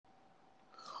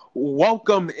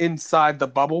Welcome inside the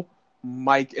bubble.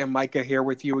 Mike and Micah here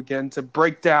with you again to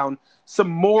break down some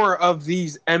more of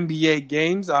these NBA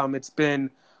games. It's been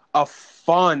a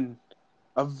fun,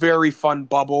 a very fun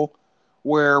bubble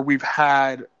where we've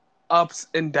had ups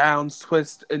and downs,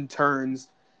 twists and turns.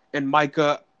 And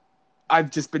Micah, I've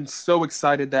just been so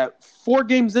excited that 4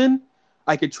 games in,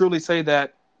 I could truly say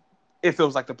that it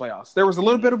feels like the playoffs. There was a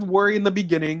little bit of worry in the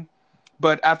beginning,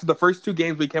 but after the first 2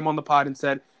 games, we came on the pod and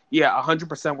said, "Yeah,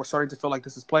 100%, we're starting to feel like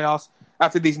this is playoffs."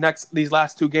 After these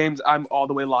last 2 games, I'm all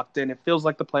the way locked in. It feels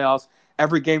like the playoffs.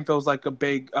 Every game feels like a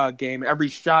big game. Every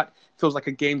shot feels like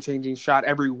a game-changing shot.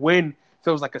 Every win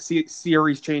feels like a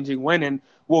series-changing win, and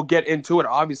we'll get into it.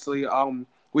 Obviously,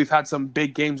 we've had some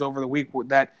big games over the week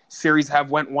that series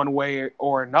have went one way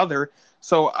or another.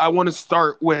 So I want to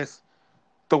start with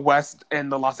the West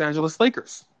and the Los Angeles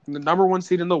Lakers. The number one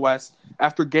seed in the West.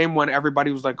 After game one,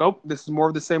 everybody was like, oh, this is more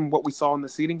of the same what we saw in the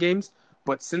seeding games.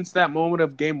 But since that moment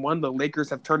of game one, the Lakers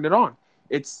have turned it on.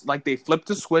 It's like they flipped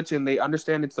the switch and they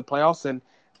understand it's the playoffs, and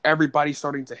everybody's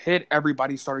starting to hit.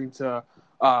 Everybody's starting to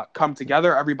come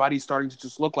together. Everybody's starting to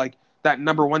just look like that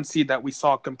number one seed that we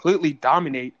saw completely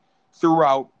dominate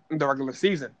throughout the regular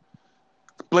season.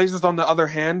 Blazers, on the other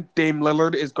hand, Dame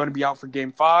Lillard is going to be out for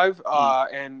game five,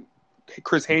 and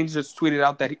Chris Haynes just tweeted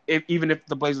out that even if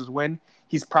the Blazers win,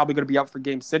 he's probably going to be out for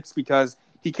Game 6 because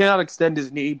he cannot extend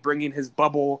his knee, bringing his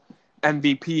bubble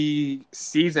MVP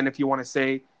season, if you want to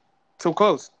say, to a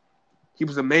close. He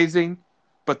was amazing,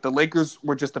 but the Lakers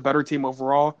were just a better team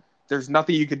overall. There's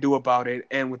nothing you could do about it.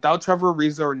 And without Trevor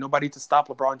Ariza or nobody to stop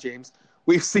LeBron James,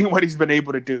 we've seen what he's been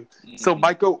able to do. So,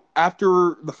 Michael,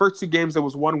 after the first 2 games, it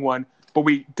was 1-1, but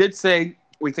we did say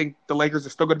we think the Lakers are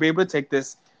still going to be able to take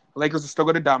this. The Lakers are still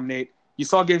going to dominate. You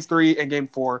saw games 3 and game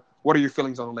 4. What are your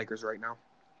feelings on the Lakers right now?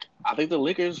 I think the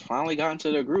Lakers finally got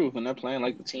into their groove and they're playing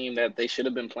like the team that they should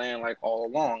have been playing like all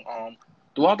along.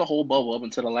 Throughout the whole bubble up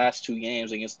until the last 2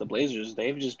 games against the Blazers,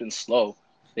 they've just been slow.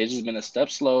 They've just been a step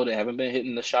slow. They haven't been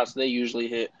hitting the shots they usually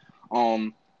hit.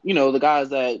 The guys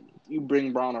that you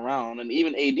bring Braun around, and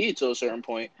even AD to a certain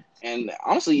point, and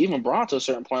honestly, even Braun to a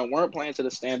certain point, weren't playing to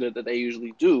the standard that they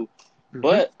usually do. Mm-hmm.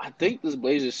 But I think this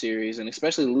Blazers series, and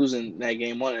especially losing that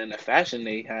game one in the fashion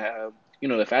they have,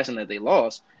 the fashion that they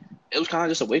lost, it was kind of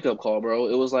just a wake up call, bro.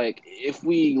 It was like if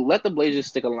we let the Blazers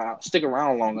stick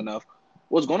around long enough,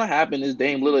 what's going to happen is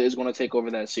Dame Lillard is going to take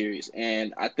over that series,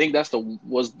 and I think that's the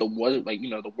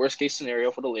worst case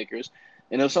scenario for the Lakers,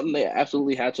 and it was something they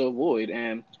absolutely had to avoid.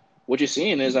 And what you're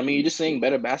seeing is, I mean, you're just seeing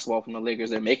better basketball from the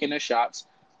Lakers. They're making their shots.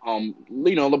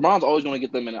 LeBron's always going to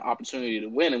get them an opportunity to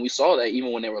win, and we saw that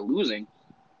even when they were losing.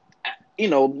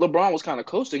 LeBron was kind of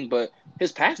coasting, but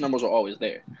his pass numbers were always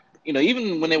there.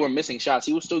 Even when they were missing shots,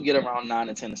 he would still get around 9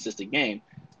 and 10 assists a game.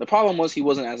 The problem was he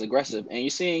wasn't as aggressive, and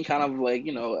you're seeing kind of like,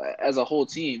 as a whole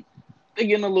team, they're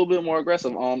getting a little bit more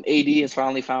aggressive. AD has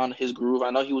finally found his groove.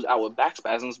 I know he was out with back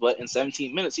spasms, but in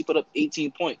 17 minutes, he put up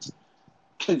 18 points.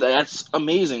 That's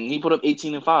amazing. He put up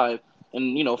 18 and 5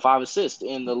 and, 5 assists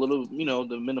in the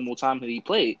the minimal time that he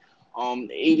played. AD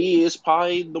is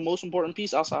probably the most important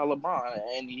piece outside of LeBron,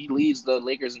 and he leads the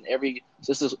Lakers in every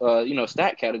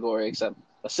stat category except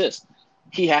assist.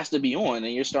 He has to be on,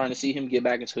 and you're starting to see him get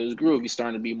back into his groove. He's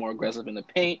starting to be more aggressive in the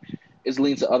paint. It's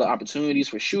leading to other opportunities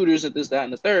for shooters at this, that,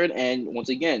 and the third. And once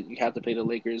again, you have to play the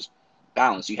Lakers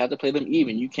balanced. You have to play them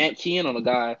even. You can't key in on a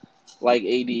guy like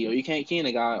AD, or you can't key in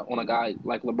on a guy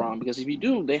like LeBron, because if you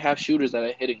do, they have shooters that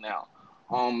are hitting now.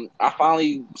 I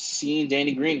finally seen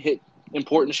Danny Green hit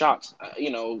important shots,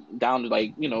 down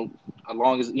to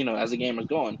along as the game is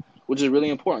going, which is really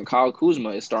important. Kyle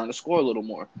Kuzma is starting to score a little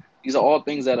more. These are all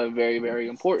things that are very, very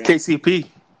important. KCP.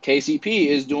 KCP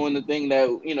is doing the thing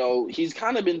that, he's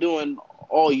kind of been doing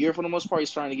all year for the most part.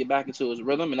 He's trying to get back into his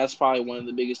rhythm, and that's probably one of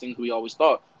the biggest things we always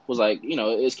thought was like,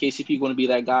 is KCP going to be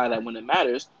that guy that when it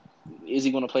matters, is he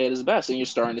going to play at his best? And you're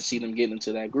starting to see them get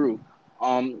into that groove.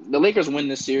 The Lakers win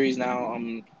this series now.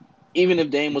 Even if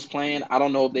Dame was playing, I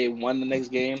don't know if they won the next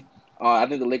game. I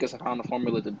think the Lakers have found a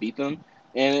formula to beat them.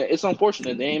 And it's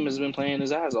unfortunate. Dame has been playing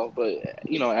his ass off, but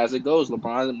as it goes,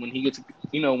 LeBron, when he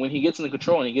gets into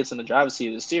control and he gets in the driver's seat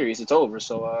of the series, it's over.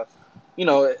 So,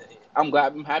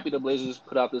 I'm happy the Blazers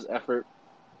put out this effort.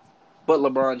 But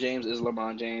LeBron James is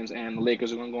LeBron James, and the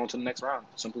Lakers are going to go on to the next round.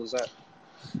 Simple as that.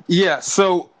 Yeah,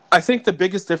 so I think the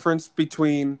biggest difference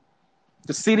between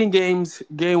the seeding games,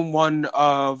 game 1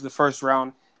 of the first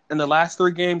round, and the last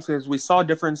 3 games is we saw a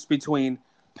difference between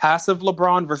passive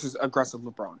LeBron versus aggressive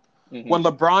LeBron. Mm-hmm. When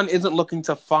LeBron isn't looking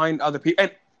to find other people,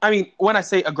 and I mean, when I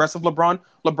say aggressive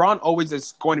LeBron always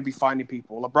is going to be finding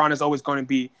people. LeBron is always going to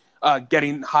be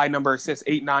getting high number assists,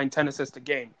 8, 9, 10 assists a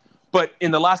game. But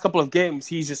in the last couple of games,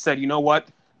 he's just said, you know what?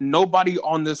 nobody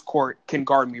on this court can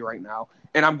guard me right now,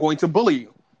 and I'm going to bully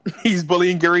you. He's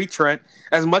bullying Gary Trent.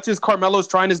 As much as Carmelo's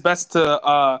trying his best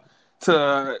to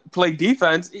play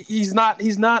defense, he's not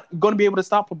going to be able to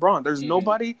stop LeBron. There's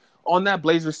nobody on that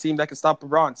Blazers team that can stop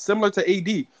LeBron. Similar to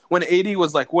AD, when AD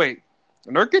was like, "Wait,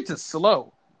 Nurkic is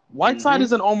slow. Whiteside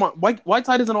isn't on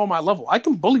my level. I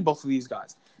can bully both of these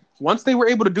guys." Once they were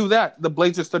able to do that, the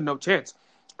Blazers stood no chance.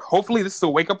 Hopefully, this is a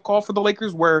wake-up call for the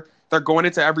Lakers where they're going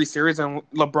into every series, and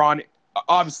LeBron,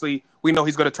 obviously, we know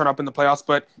he's going to turn up in the playoffs,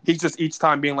 but he's just each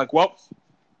time being like, well,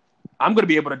 I'm going to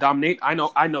be able to dominate. I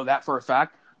know that for a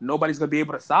fact. Nobody's going to be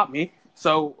able to stop me,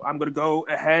 so I'm going to go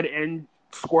ahead and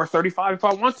score 35 if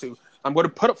I want to. I'm going to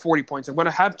put up 40 points. I'm going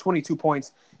to have 22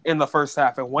 points in the first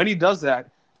half, and when he does that,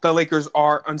 the Lakers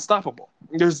are unstoppable.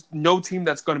 There's no team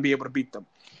that's going to be able to beat them.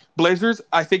 Blazers,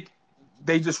 I think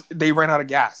they ran out of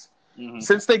gas.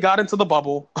 Since they got into the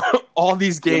bubble, all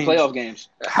these games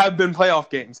have been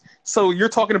playoff games. So you're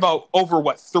talking about over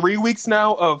 3 weeks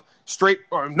now of straight,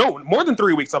 or no, more than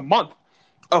 3 weeks, a month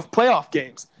of playoff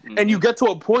games. And you get to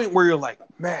a point where you're like,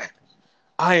 man,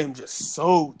 I am just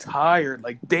so tired.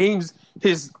 Like Dame's,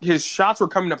 his shots were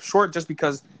coming up short just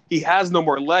because he has no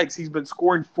more legs. He's been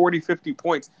scoring 40, 50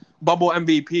 points, bubble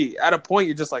MVP. At a point,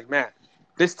 you're just like, man,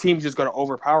 this team's just going to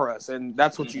overpower us. And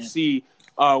that's what you see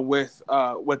with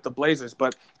the Blazers.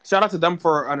 But shout out to them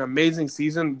for an amazing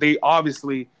season. They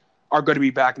obviously are going to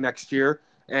be back next year,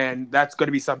 and that's going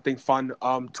to be something fun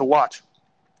to watch.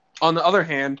 On the other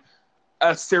hand,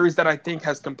 a series that I think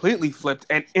has completely flipped,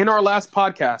 and in our last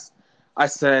podcast, I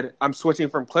said I'm switching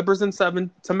from Clippers in 7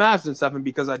 to Mavs in 7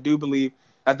 because I do believe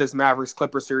that this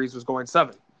Mavericks-Clippers series was going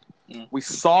 7. We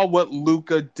saw what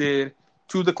Luka did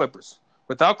to the Clippers.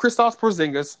 Without Kristaps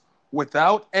Porzingis,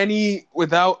 without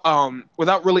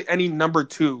really any number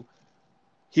 2,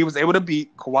 he was able to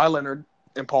beat Kawhi Leonard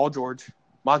and Paul George,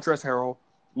 Montrezl Harrell,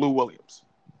 Lou Williams.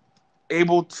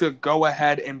 Able to go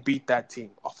ahead and beat that team.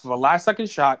 Off of a last-second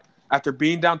shot, after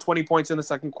being down 20 points in the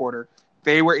second quarter,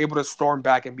 they were able to storm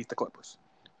back and beat the Clippers.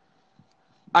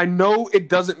 I know it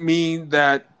doesn't mean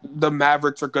that the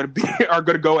Mavericks are going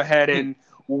to go ahead and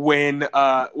win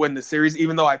the series.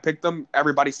 Even though I picked them,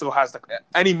 everybody still has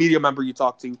any media member you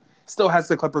talk to still has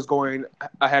the Clippers going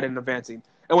ahead and advancing.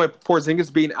 And with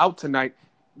Porzingis being out tonight,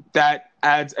 that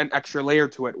adds an extra layer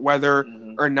to it. Whether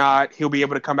or not he'll be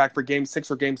able to come back for Game 6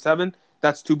 or Game 7,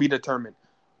 that's to be determined.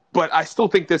 But I still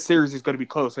think this series is going to be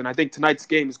close, and I think tonight's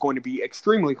game is going to be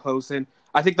extremely close. And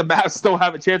I think the Mavs still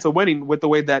have a chance of winning with the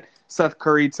way that Seth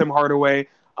Curry, Tim Hardaway,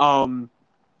 and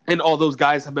all those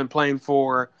guys have been playing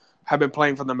for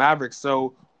the Mavericks.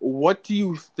 So, what do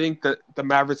you think that the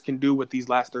Mavericks can do with these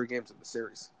last 3 games of the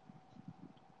series?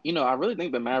 I really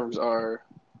think the Mavericks are,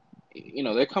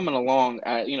 they're coming along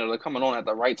at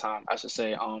the right time, I should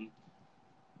say.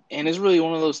 And it's really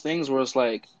one of those things where it's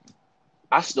like,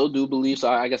 I still do believe, so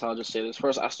I guess I'll just say this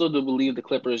first. I still do believe the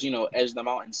Clippers, edge them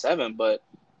out in 7, but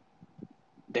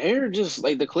they're just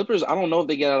like the Clippers. I don't know if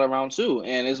they get out of round 2.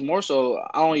 And it's more so,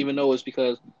 I don't even know it's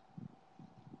because,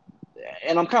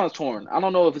 and I'm kind of torn. I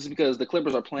don't know if it's because the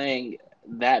Clippers are playing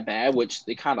that bad, which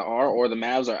they kind of are, or the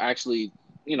Mavs are actually,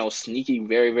 sneaky,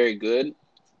 very, very good.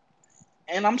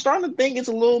 And I'm starting to think it's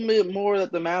a little bit more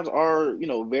that the Mavs are,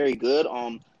 very good.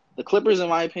 The Clippers, in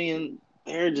my opinion,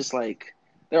 they're just like,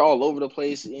 they're all over the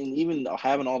place. And even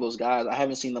having all those guys, I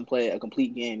haven't seen them play a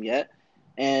complete game yet.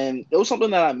 And it was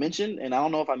something that I mentioned, and I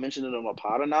don't know if I mentioned it on a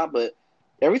pod or not, but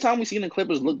every time we see the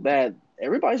Clippers look bad,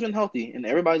 everybody's been healthy and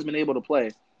everybody's been able to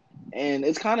play. And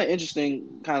it's kind of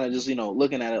interesting, kind of just,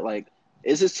 looking at it like,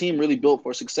 is this team really built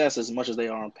for success as much as they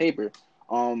are on paper?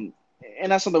 And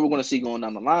that's something we're going to see going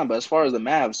down the line. But as far as the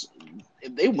Mavs,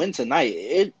 if they win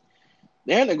tonight,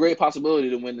 they're in a great possibility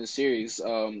to win this series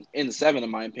in 7, in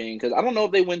my opinion, because I don't know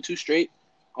if they win 2 straight.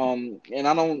 And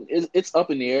it's up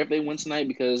in the air if they win tonight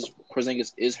because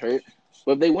Porzingis is hurt.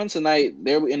 But if they win tonight,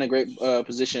 they're in a great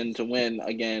position to win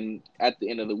again at the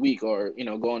end of the week or,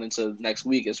 going into next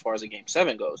week as far as the Game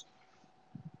 7 goes.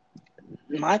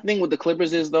 My thing with the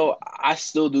Clippers is, though, I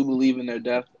still do believe in their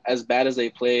depth. As bad as they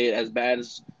played, as bad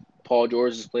as Paul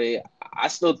George has played, I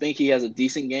still think he has a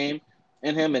decent game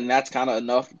in him, and that's kind of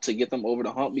enough to get them over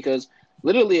the hump because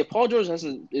literally if Paul George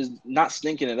is not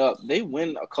stinking it up, they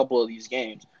win a couple of these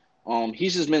games.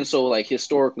 He's just been so,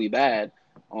 historically bad.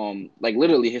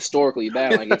 Literally historically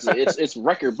bad. It's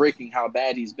record-breaking how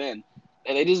bad he's been.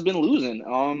 And they just been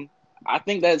losing. I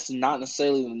think that's not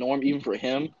necessarily the norm even for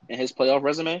him and his playoff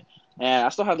resume. And I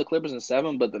still have the Clippers in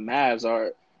 7, but the Mavs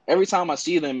are – every time I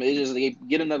see them, they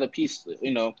get another piece.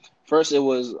 First it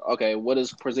was, okay, what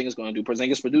is Porzingis going to do?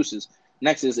 Porzingis produces.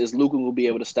 Next is Luka will be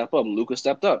able to step up. Luka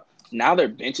stepped up. Now their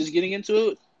bench is getting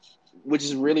into it. which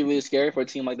is really, really scary for a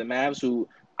team like the Mavs, who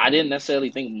I didn't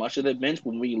necessarily think much of the bench,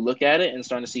 but when you look at it and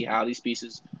starting to see how these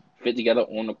pieces fit together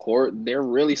on the court, they're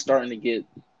really starting to get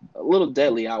a little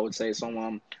deadly, I would say.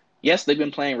 So, yes, they've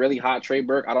been playing really hot Trey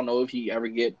Burke. I don't know if you ever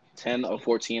get 10 or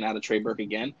 14 out of Trey Burke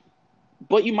again,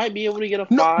 but you might be able to get a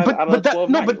 5 out of a 12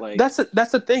 night. But like, that's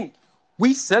the thing.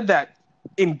 We said that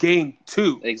in game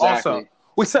 2. Exactly. Also,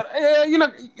 we said,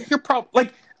 you're probably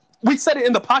like we said it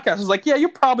in the podcast. It was like, yeah, you're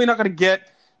probably not going to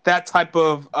get that type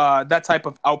of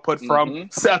output from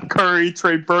Seth Curry,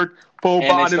 Trey Burke,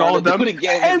 Boban, and all of them.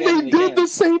 And they did the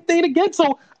same thing again.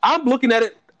 So I'm looking at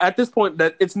it at this point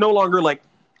that it's no longer like,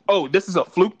 oh, this is a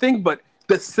fluke thing, but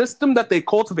the system that they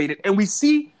cultivated, and we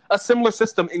see a similar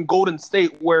system in Golden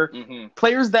State where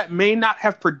players that may not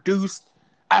have produced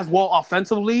as well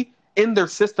offensively in their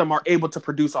system are able to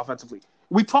produce offensively.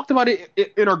 We talked about it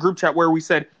in our group chat where we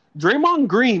said Draymond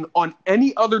Green on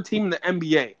any other team in the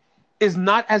NBA is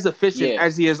not as efficient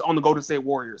as he is on the Golden State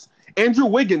Warriors. Andrew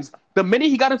Wiggins, the minute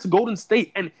he got into Golden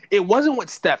State, and it wasn't with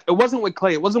Steph, it wasn't with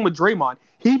Klay, it wasn't with Draymond,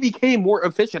 he became more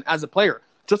efficient as a player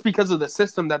just because of the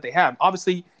system that they have.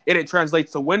 Obviously, it didn't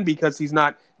translate to win because he's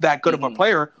not that good of a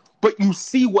player, but you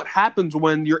see what happens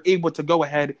when you're able to go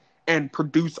ahead and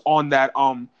produce on that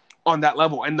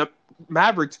level. And the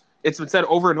Mavericks, it's been said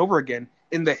over and over again,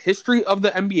 in the history of the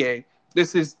NBA,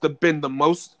 this has been the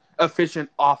most efficient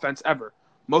offense ever.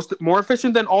 More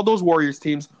efficient than all those Warriors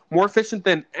teams, more efficient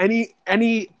than any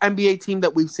NBA team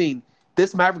that we've seen.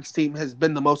 This Mavericks team has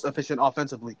been the most efficient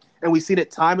offensively. And we've seen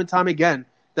it time and time again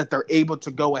that they're able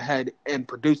to go ahead and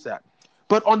produce that.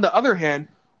 But on the other hand,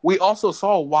 we also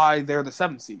saw why they're the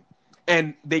 7th seed.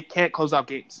 And they can't close out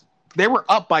games. They were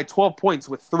up by 12 points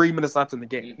with 3 minutes left in the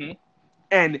game.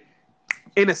 And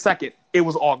in a second, it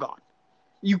was all gone.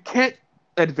 You can't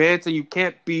advance and you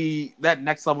can't be that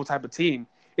next level type of team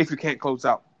if you can't close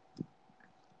out.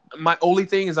 My only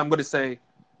thing is I'm going to say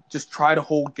just try to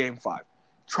hold game 5.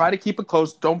 Try to keep it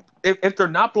close. If they're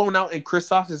not blown out and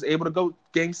Kristaps is able to go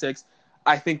game 6,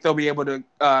 I think they'll be able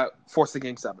to force the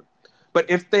game 7. But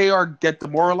if they get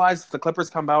demoralized, if the Clippers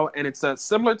come out and it's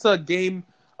similar to game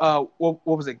what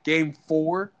was it, game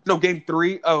 4? No, game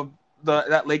 3 of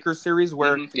that Lakers series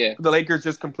where the Lakers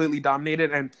just completely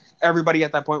dominated and everybody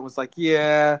at that point was like,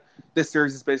 yeah, this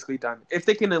series is basically done. If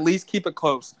they can at least keep it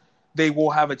close, they will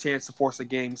have a chance to force a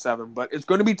game 7. But it's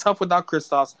going to be tough without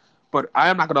Kristaps. But I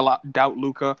am not going to doubt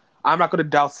Luka. I'm not going to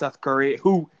doubt Seth Curry,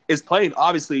 who is playing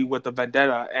obviously with a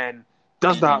vendetta and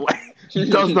does not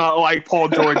like Paul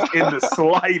George in the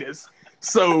slightest.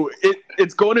 So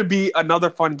it's going to be another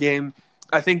fun game.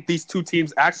 I think these two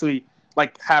teams actually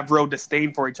have real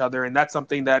disdain for each other, and that's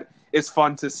something that is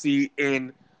fun to see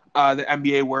in the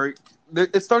NBA, where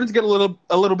it's starting to get a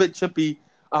little bit chippy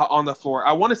on the floor.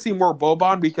 I want to see more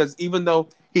Boban because even though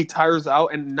he tires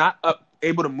out and not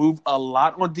able to move a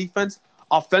lot on defense,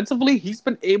 offensively he's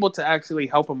been able to actually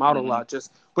help him out a lot,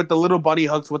 just with the little bunny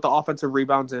hooks, with the offensive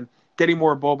rebounds, and getting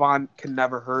more Boban can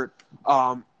never hurt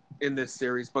in this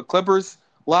series. But Clippers,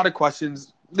 a lot of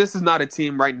questions. This is not a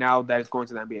team right now that is going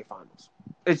to the NBA Finals.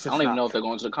 It's just I don't even know if they're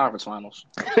going to the conference finals.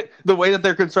 The way that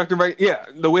they're constructed right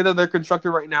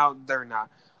now, they're not.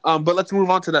 But let's move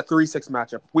on to that 3-6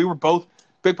 matchup. We were both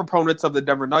big proponents of the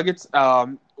Denver Nuggets.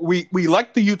 We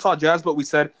liked the Utah Jazz, but we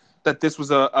said that this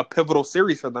was a pivotal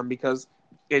series for them because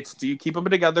it's, do you keep them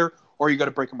together or you got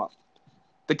to break them up?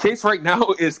 The case right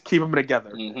now is keep them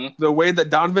together. The way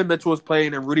that Donovan Mitchell is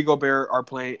playing and Rudy Gobert are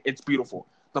playing, it's beautiful.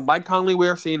 The Mike Conley we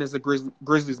are seeing is the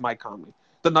Grizzlies' Mike Conley.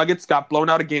 The Nuggets got blown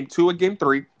out of Game 2 and Game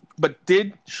 3, but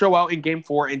did show out in Game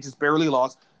 4 and just barely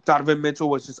lost. Donovan Mitchell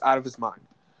was just out of his mind.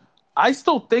 I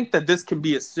still think that this can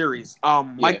be a series.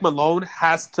 Mike Malone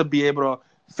has to be able to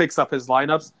fix up his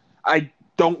lineups. I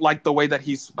don't like the way that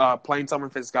he's playing some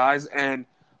of his guys. And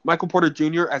Michael Porter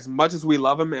Jr., as much as we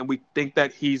love him and we think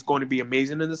that he's going to be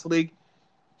amazing in this league,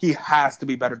 he has to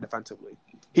be better defensively.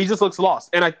 He just looks lost.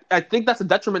 And I think that's a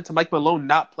detriment to Mike Malone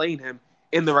not playing him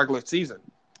in the regular season.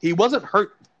 He wasn't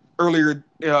hurt earlier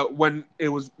when it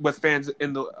was with fans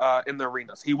in the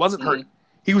arenas. He wasn't hurt.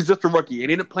 He was just a rookie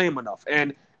and he didn't play him enough.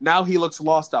 And now he looks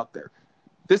lost out there.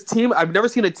 This team, I've never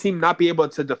seen a team not be able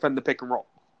to defend the pick and roll.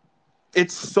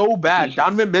 It's so bad.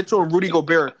 Donovan Mitchell and Rudy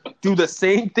Gobert do the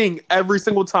same thing every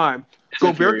single time.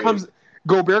 Gobert comes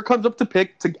up to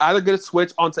pick to either get a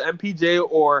switch onto MPJ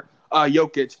or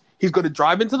Jokic. He's going to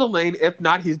drive into the lane. If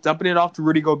not, he's dumping it off to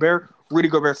Rudy Gobert. Rudy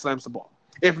Gobert slams the ball.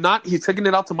 If not, he's taking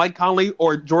it out to Mike Conley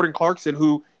or Jordan Clarkson,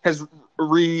 who has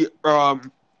reemerged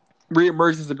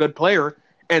as a good player,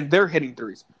 and they're hitting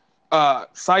threes.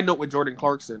 Side note with Jordan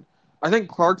Clarkson, I think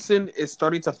Clarkson is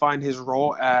starting to find his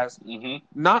role as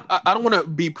not. I don't want to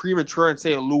be premature and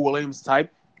say a Lou Williams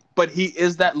type, but he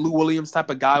is that Lou Williams type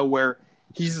of guy where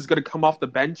he's just going to come off the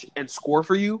bench and score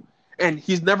for you. And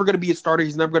he's never going to be a starter.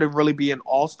 He's never going to really be an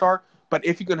all-star. But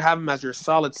if you can have him as your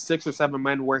solid 6 or 7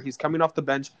 man where he's coming off the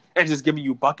bench and just giving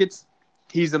you buckets,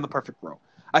 he's in the perfect role.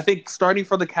 I think starting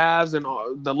for the Cavs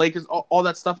and the Lakers, all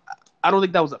that stuff, I don't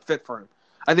think that was a fit for him.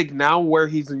 I think now where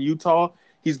he's in Utah,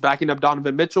 he's backing up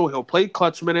Donovan Mitchell. He'll play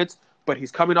clutch minutes, but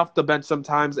he's coming off the bench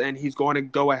sometimes, and he's going to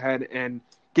go ahead and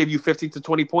give you 15 to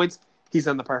 20 points. He's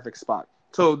in the perfect spot.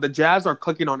 So the Jazz are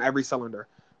clicking on every cylinder.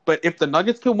 But if the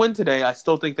Nuggets can win today, I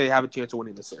still think they have a chance of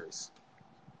winning the series.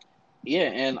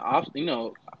 Yeah, and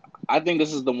I think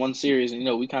this is the one series.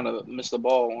 We kind of missed the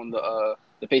ball on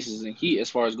the Pacers and Heat as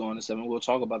far as going to 7. We'll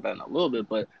talk about that in a little bit,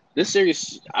 but this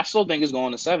series, I still think is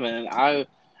going to 7. And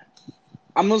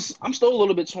I'm still a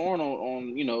little bit torn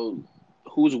on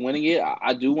who's winning it.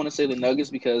 I do want to say the Nuggets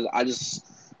because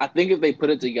I think if they put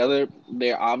it together,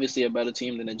 they're obviously a better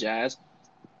team than the Jazz.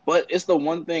 But it's the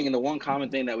one thing and the one common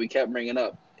thing that we kept bringing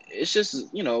up. It's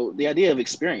just the idea of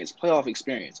experience, playoff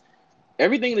experience.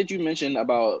 Everything that you mentioned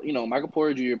about, Michael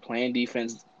Porter Jr. playing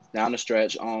defense down the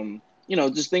stretch,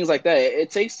 just things like that.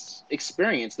 It takes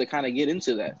experience to kind of get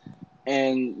into that.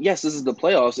 And yes, this is the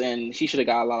playoffs, and he should have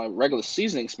got a lot of regular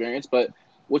season experience. But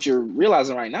what you're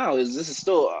realizing right now is this is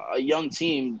still a young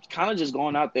team kind of just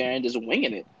going out there and just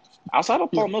winging it. Outside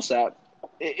of Paul Millsap,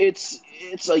 it's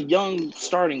a young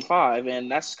starting 5, and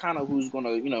that's kind of who's going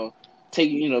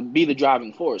to, be the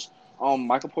driving force.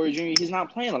 Michael Porter Jr., he's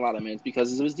not playing a lot of minutes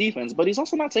because of his defense, but he's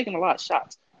also not taking a lot of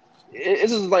shots.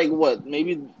 This is like,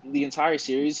 maybe the entire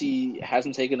series he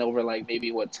hasn't taken over like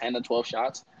maybe 10 to 12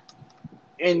 shots.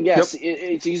 And yes,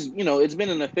 it's been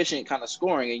an efficient kind of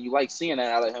scoring, and you like seeing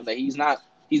that out of him, that he's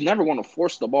never going to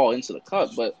force the ball into the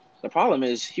cup. But the problem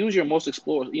is he was your most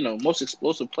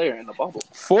explosive player in the bubble.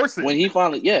 Forcing when he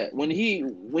finally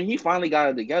got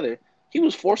it together, he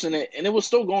was forcing it, and it was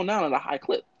still going down at a high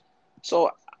clip.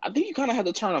 So I think you kind of had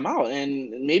to turn him out,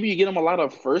 and maybe you get him a lot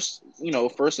of first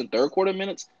and third quarter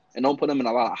minutes, and don't put him in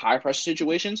a lot of high pressure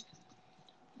situations.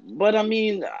 But I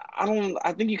mean,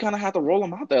 I think you kind of have to roll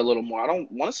him out there a little more. I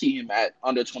don't want to see him at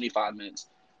under 25 minutes.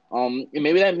 And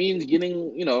maybe that means getting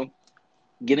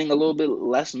a little bit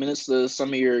less minutes to some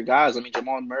of your guys. I mean,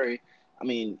 Jamal Murray. I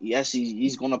mean, yes,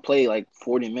 he's going to play like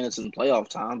 40 minutes in playoff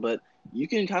time, but you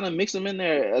can kind of mix him in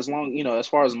there as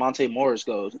far as Monte Morris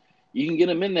goes. You can get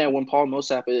him in there when Paul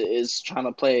Millsap is trying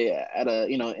to play at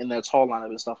in that tall lineup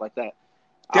and stuff like that.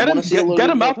 Get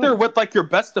him out there with like your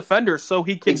best defender so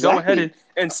he can go ahead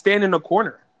and stand in a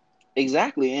corner.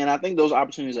 Exactly, and I think those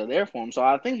opportunities are there for him. So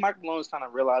I think Michael Malone is kind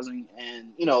of realizing,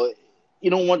 and you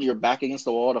don't want your back against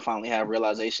the wall to finally have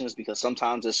realizations, because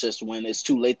sometimes it's just when it's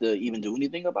too late to even do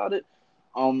anything about it.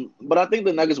 But I think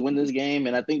the Nuggets win this game,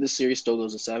 and I think the series still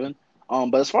goes to 7.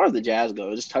 But as far as the Jazz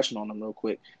go, just touching on them real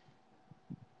quick,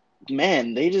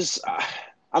 man, they just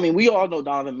we all know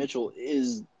Donovan Mitchell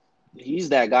he's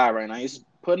that guy right now. He's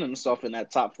putting himself in that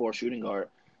top 4 shooting guard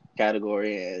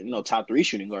category, and top 3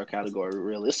 shooting guard category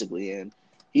realistically, and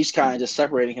he's kind of just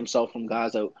separating himself from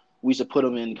guys that we used to put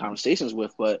him in conversations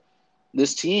with. But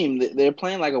this team, they're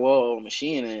playing like a well-oiled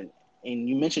machine, and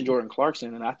you mentioned Jordan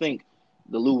Clarkson, and I think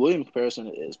the Lou Williams comparison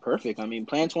is perfect. I mean,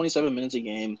 playing 27 minutes a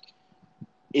game,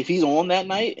 if he's on that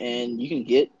night and you can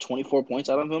get 24 points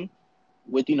out of him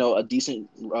with a decent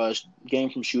game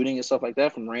from shooting and stuff like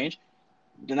that from range,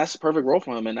 then that's the perfect role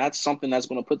for him, and that's something that's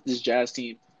going to put this Jazz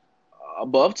team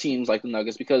above teams like the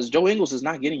Nuggets, because Joe Ingles is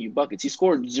not getting you buckets. He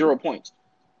scored 0 points.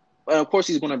 And of course,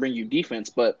 he's going to bring you defense,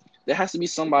 but there has to be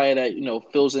somebody that,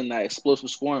 fills in that explosive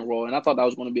scoring role. And I thought that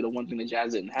was going to be the one thing the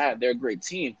Jazz didn't have. They're a great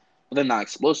team, but they're not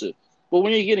explosive. But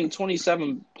when you're getting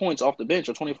 27 points off the bench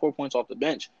or 24 points off the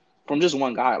bench from just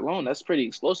one guy alone, that's pretty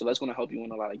explosive. That's going to help you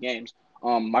win a lot of games.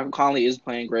 Michael Conley is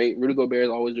playing great. Rudy Gobert is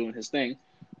always doing his thing.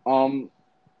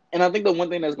 And I think the one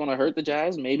thing that's going to hurt the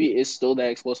Jazz maybe is still that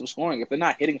explosive scoring. If they're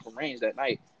not hitting from range that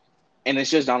night, and it's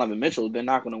just Donovan Mitchell, they're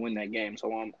not going to win that game.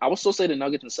 So I would still say the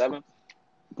Nuggets in 7.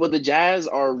 But the Jazz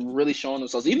are really showing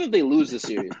themselves. Even if they lose this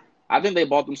series, I think they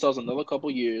bought themselves another couple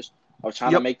years of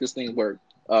trying to make this thing work.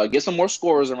 Get some more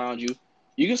scorers around you.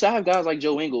 You can still have guys like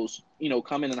Joe Ingles,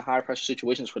 come in high-pressure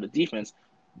situations for the defense.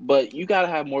 But you got to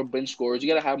have more bench scorers. You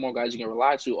got to have more guys you can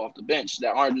rely to off the bench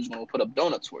that aren't just going to put up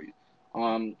donuts for you.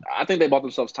 I think they bought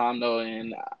themselves time, though,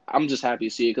 and I'm just happy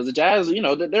to see it because the Jazz,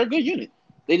 they're a good unit.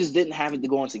 They just didn't have it to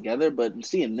go on together, but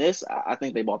seeing this, I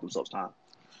think they bought themselves time.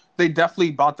 They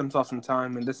definitely bought themselves some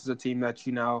time, and this is a team that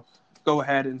you now go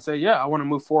ahead and say, yeah, I want to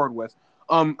move forward with.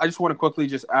 I just want to quickly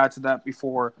just add to that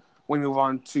before we move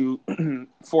on to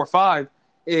 4-5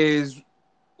 is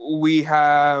we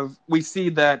see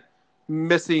that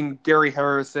missing Gary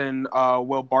Harrison,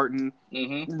 Will Barton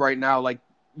Mm-hmm. right now, like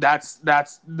that's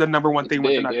the number one It's thing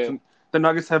with the big, Nuggets. yeah. The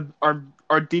Nuggets are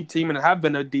a deep team and have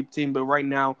been a deep team, but right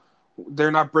now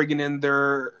they're not bringing in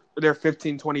their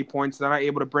 15, 20 points. They're not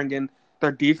able to bring in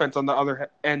their defense on the other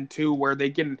end too, where they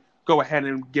can go ahead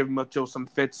and give Mitchell some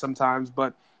fits sometimes.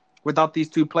 But without these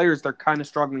two players, they're kind of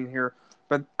struggling here.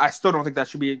 But I still don't think that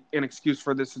should be an excuse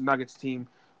for this Nuggets team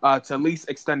to at least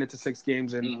extend it to 6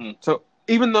 games. And Mm-hmm. so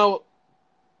even though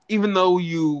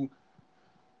you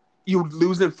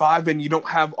lose in 5 and you don't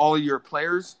have all of your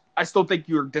players, I still think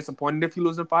you're disappointed if you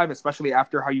lose in 5, especially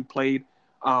after how you played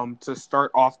to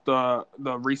start off the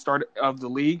restart of the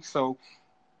league. So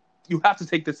you have to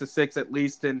take this to 6 at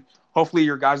least, and hopefully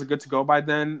your guys are good to go by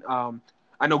then.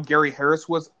 I know Gary Harris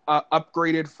was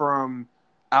upgraded from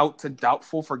out to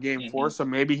doubtful for Game 4, Mm-hmm. so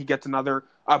maybe he gets another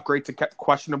upgrade to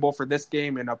questionable for this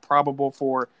game and a probable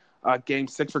for Game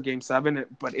 6 or Game 7.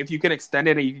 But if you can extend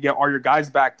it and you can get all your guys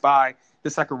back by the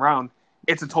second round,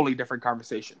 it's a totally different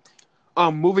conversation.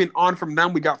 Moving on from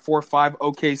them, we got 4-5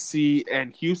 OKC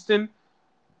and Houston.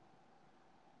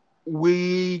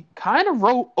 We kind of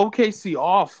wrote OKC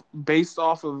off based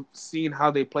off of seeing how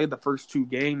they played the first 2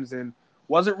 games and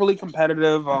wasn't really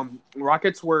competitive.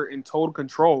 Rockets were in total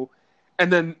control,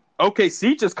 and then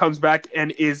OKC just comes back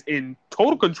and is in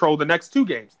total control the next 2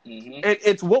 games. Mm-hmm. And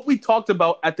it's what we talked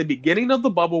about at the beginning of the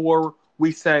bubble where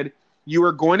we said you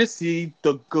are going to see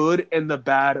the good and the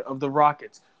bad of the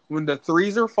Rockets. When the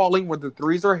threes are falling, when the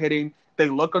threes are hitting, they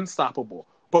look unstoppable.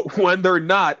 But when they're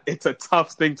not, it's a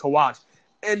tough thing to watch.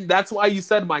 And that's why you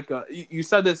said, Micah, you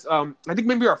said this, I think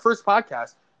maybe our first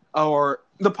podcast or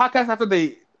the podcast after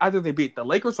they beat the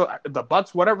Lakers or the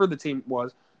Bucks, whatever the team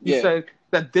was, you Yeah. said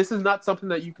that this is not something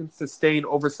that you can sustain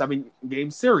over 7-game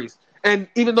series. And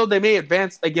even though they may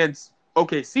advance against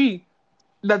OKC,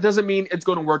 that doesn't mean it's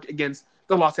going to work against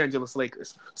the Los Angeles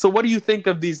Lakers. So what do you think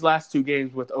of these last 2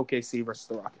 games with OKC versus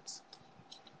the Rockets?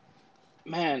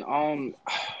 Man,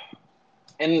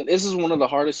 and this is one of the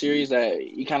hardest series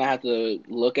that you kind of have to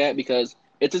look at because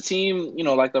it's a team,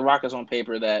 like the Rockets on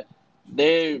paper that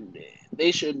they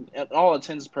should, at all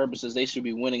intents and purposes, they should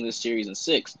be winning this series in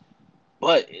 6.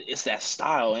 But it's that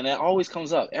style, and it always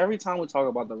comes up every time we talk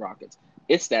about the Rockets.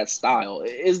 It's that style.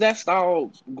 Is that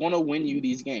style going to win you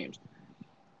these games?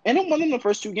 And it won in the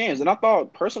first 2 games. And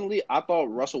personally, I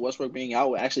thought Russell Westbrook being out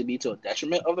would actually be to a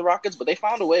detriment of the Rockets, but they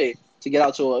found a way to get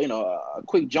out to a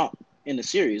quick jump in the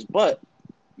series. But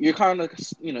you're kind of,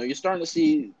 you're starting to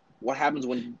see what happens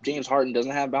when James Harden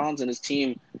doesn't have balance and his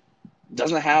team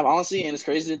doesn't have, honestly, and it's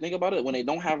crazy to think about it, when they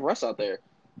don't have Russ out there.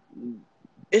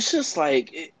 It's just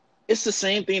like, it's the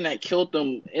same thing that killed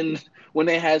them when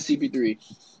they had CP3.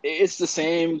 It's the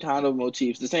same kind of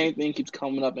motifs. The same thing keeps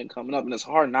coming up, and it's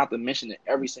hard not to mention it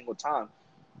every single time.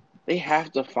 They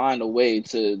have to find a way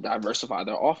to diversify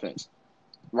their offense.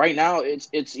 Right now, it's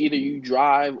either you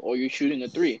drive or you're shooting a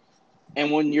 3.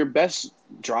 And when your best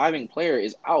driving player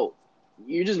is out,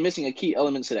 you're just missing a key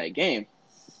element to that game.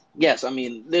 Yes, I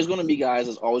mean, there's going to be guys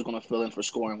that's always going to fill in for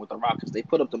scoring with the Rockets. They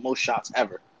put up the most shots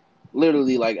ever.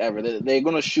 Literally, like, ever. They're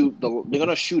going to shoot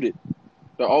it.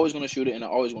 They're always going to shoot it, and they're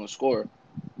always going to score.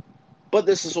 But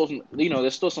this is also,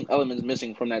 there's still some elements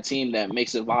missing from that team that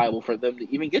makes it viable for them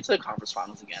to even get to the conference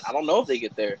finals again. I don't know if they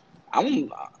get there.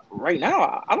 Right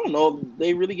now, I don't know if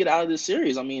they really get out of this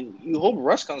series. I mean, you hope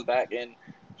Russ comes back and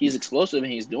he's explosive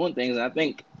and he's doing things. And I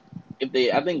think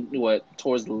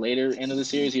towards the later end of the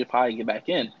series, he'll probably get back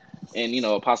in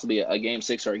and, possibly a Game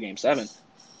 6 or a Game 7.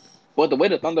 But the way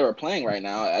the Thunder are playing right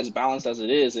now, as balanced as it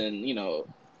is, and,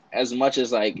 as much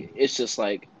as, like, it's just,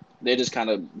 like, they're just kind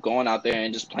of going out there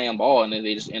and just playing ball, and then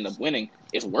they just end up winning.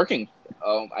 It's working.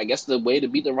 I guess the way to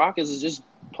beat the Rockets is just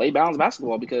play balanced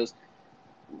basketball because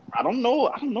I don't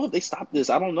know if they stop this.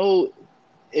 I don't know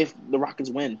if the Rockets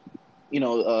win,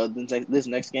 this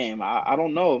next game. I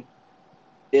don't know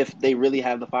if they really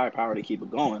have the firepower to keep it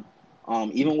going.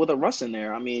 Even with a Russ in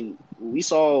there, I mean, we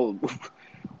saw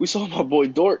my boy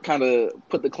Dort kind of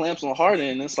put the clamps on Harden,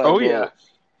 and it's like,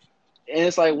 and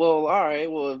it's like, well, all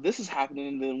right, well, if this is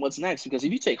happening, then what's next? Because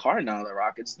if you take Harden out of the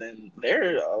Rockets, then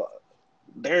they're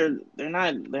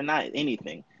not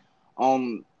anything.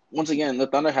 Once again, the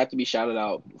Thunder have to be shouted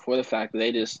out for the fact that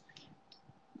they just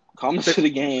come to the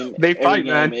game. They fight,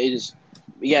 man. And they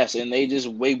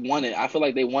won it. I feel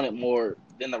like they won it more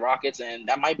than the Rockets, and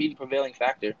that might be the prevailing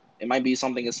factor. It might be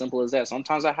something as simple as that.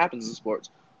 Sometimes that happens in sports.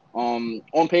 On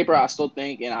paper, I still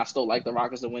think and I still like the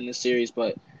Rockets to win this series,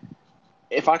 but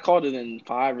if I called it in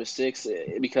 5 or 6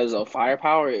 because of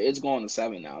firepower, it's going to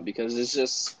 7 now because it's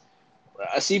just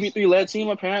a CP3 led team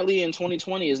apparently in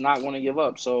 2020 is not going to give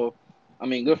up. So I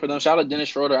mean, good for them. Shout out Dennis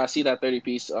Schroeder. I see that 30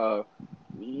 piece.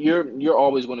 You're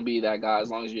always going to be that guy as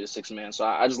long as you're the sixth man. So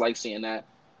I just like seeing that.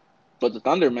 But the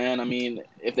Thunder, man, I mean,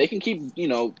 if they can keep,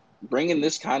 bringing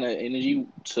this kind of energy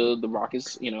to the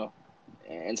Rockets,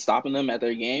 and stopping them at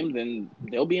their game, then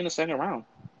they'll be in the second round.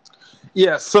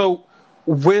 Yeah. So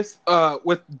with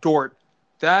Dort,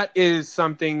 that is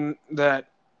something that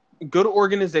good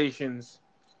organizations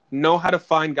know how to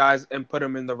find guys and put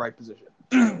them in the right position.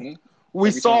 Mm-hmm. we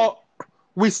Every saw time.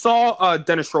 we saw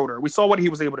Dennis Schroeder. We saw what he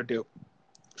was able to do.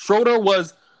 Schroeder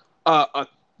was a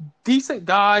decent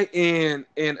guy in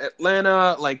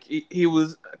Atlanta. Like he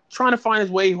was trying to find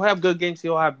his way. He'll have good games.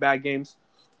 He'll have bad games.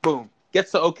 Boom.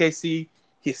 Gets to OKC.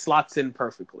 He slots in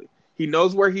perfectly. He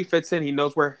knows where he fits in. He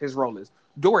knows where his role is.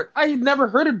 Dort. I had never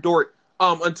heard of Dort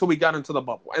until we got into the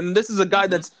bubble. And this is a guy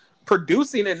that's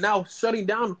producing and now shutting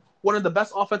down one of the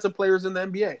best offensive players in the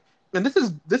NBA. And this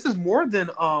is more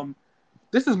than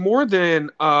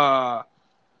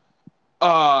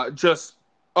just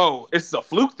it's a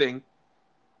fluke thing.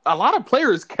 A lot of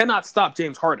players cannot stop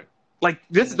James Harden. Like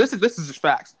this is just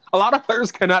facts. A lot of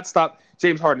players cannot stop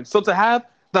James Harden. So to have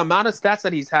the amount of stats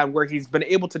that he's had where he's been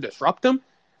able to disrupt them,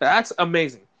 that's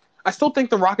amazing. I still think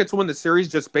the Rockets win the series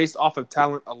just based off of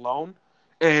talent alone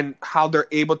and how they're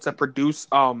able to produce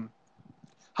when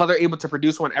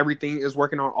everything is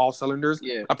working on all cylinders.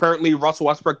 Yeah. Apparently Russell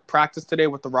Westbrook practiced today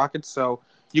with the Rockets, so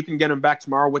you can get him back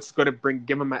tomorrow, which is going to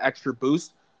give him an extra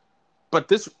boost. But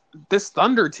this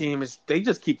Thunder team they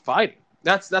just keep fighting.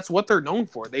 That's what they're known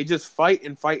for. They just fight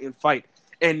and fight and fight.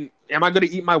 And am I going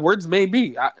to eat my words?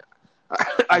 Maybe.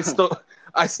 I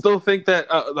still think that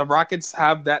the Rockets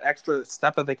have that extra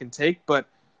step that they can take, but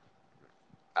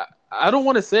I don't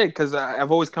want to say it because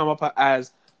I've always come up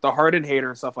as the Harden hater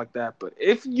and stuff like that. But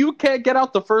if you can't get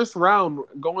out the first round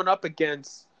going up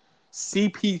against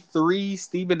CP3,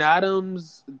 Steven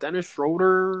Adams, Dennis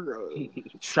Schroeder,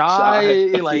 Shai,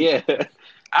 like yeah.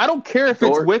 I don't care if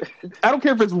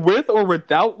it's with or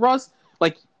without Russ.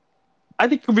 Like I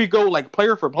think if we go like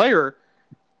player for player,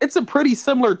 it's a pretty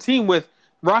similar team with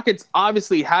Rockets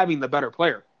obviously having the better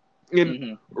player,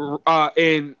 and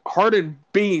Harden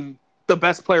being the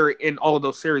best player in all of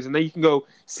those series. And then you can go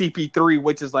CP3,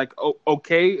 which is like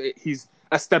okay, he's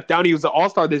a step down. He was an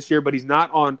All-Star this year, but he's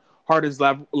not on Harden's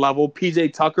level.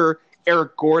 PJ Tucker,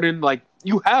 Eric Gordon, like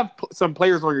you have some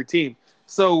players on your team,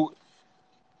 so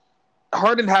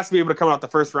Harden has to be able to come out the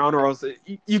first round, or else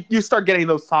you start getting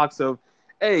those talks of,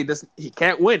 hey, he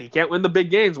can't win. He can't win the big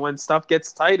games when stuff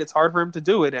gets tight. It's hard for him to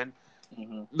do it, and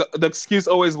the excuse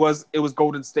always was it was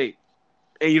Golden State,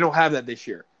 and you don't have that this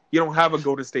year. You don't have a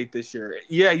Golden State this year.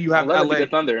 Yeah, you have LA. The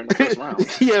Thunder in the first round.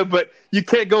 Yeah, but you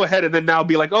can't go ahead and then now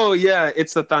be like, oh yeah,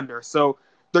 it's the Thunder. So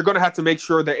they're going to have to make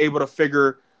sure they're able to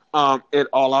figure it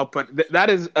all out. But that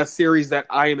is a series that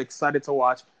I am excited to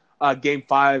watch. Game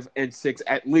 5 and 6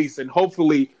 at least, and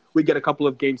hopefully we get a couple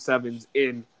of Game 7s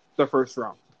in the first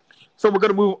round. So we're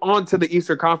going to move on to the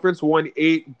Eastern Conference.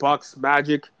 1-8 Bucks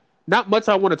Magic. Not much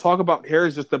I want to talk about here.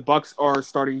 Is just the Bucks are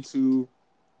starting to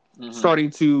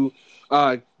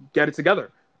get it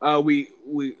together. I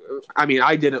mean,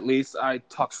 I did at least. I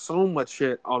talked so much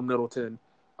shit on Middleton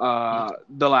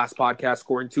the last podcast,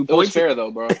 scoring 2 points. It was fair though,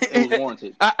 bro. It was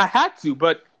warranted. I had to,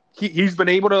 but he's been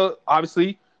able to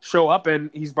obviously show up,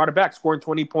 and he's brought it back, scoring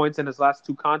 20 points in his last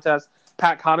 2 contests.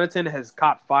 Pat Connaughton has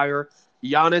caught fire.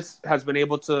 Giannis has been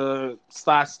able to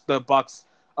slash the Bucks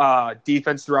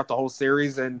defense throughout the whole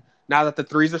series, and now that the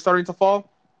threes are starting to fall,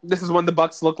 this is when the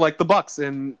Bucks look like the Bucks,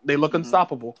 and they look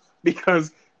unstoppable.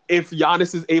 Because if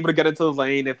Giannis is able to get into the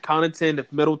lane, if Connaughton,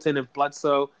 if Middleton, if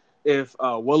Bledsoe, if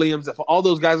Williams, if all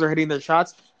those guys are hitting their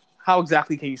shots, how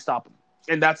exactly can you stop them?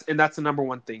 And that's the number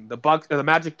one thing. The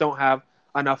Magic don't have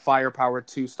enough firepower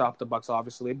to stop the Bucks,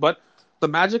 obviously. But the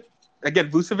Magic,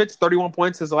 again, Vucevic, 31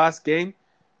 points his last game.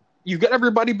 You get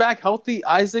everybody back healthy,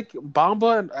 Isaac,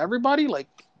 Bamba, and everybody, like,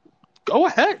 go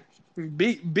ahead.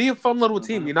 Be a fun little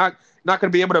team. You're not going to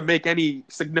be able to make any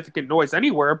significant noise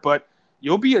anywhere, but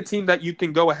you'll be a team that you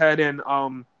can go ahead and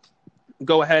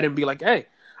be like, hey,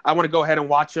 I want to go ahead and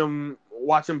watch them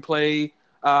play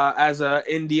as a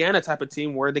Indiana type of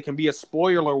team where they can be a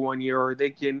spoiler one year, or they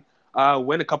can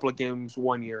win a couple of games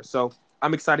one year. So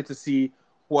I'm excited to see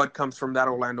what comes from that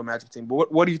Orlando Magic team.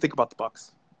 But what do you think about the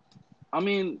Bucks? I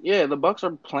mean, yeah, the Bucks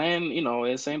are playing,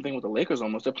 the same thing with the Lakers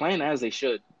almost. They're playing as they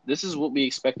should. This is what we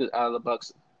expected out of the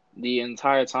Bucks the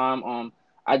entire time.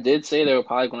 I did say they were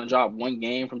probably going to drop one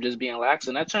game from just being lax,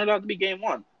 and that turned out to be game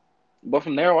 1. But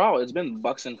from there out, it's been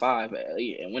Bucks in 5.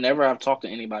 Whenever I've talked to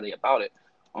anybody about it,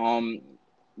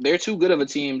 they're too good of a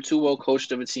team, too well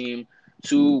coached of a team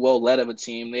too well led of a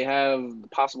team. They have the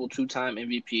possible 2-time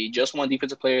MVP, just one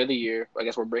Defensive Player of the Year. I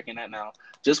guess we're breaking that now.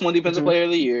 Just one Defensive Hmm. Player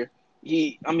of the Year.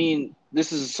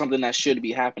 This is something that should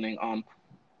be happening.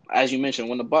 As you mentioned,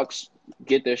 when the Bucks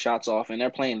get their shots off and they're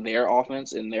playing their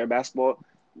offense and their basketball,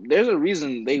 there's a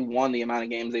reason they won the amount of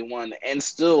games they won and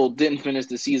still didn't finish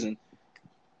the season.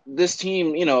 This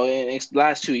team, in the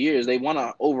last 2 years, they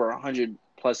won over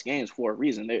 100+ games for a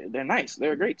reason. They're nice.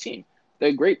 They're a great team. They're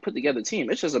a great put together team.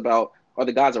 It's just about, are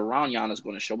the guys around Giannis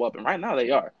going to show up? And right now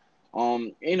they are.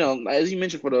 As you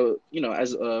mentioned for the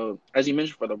as you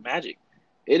mentioned for the Magic,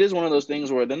 it is one of those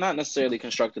things where they're not necessarily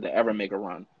constructed to ever make a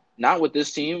run. Not with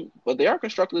this team, but they are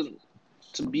constructed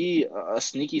to be a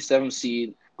sneaky 7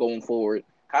 seed going forward,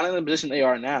 kind of in the position they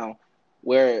are now,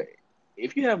 where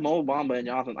if you have Mo Bamba and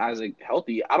Jonathan Isaac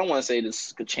healthy, I don't want to say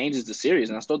this changes the series,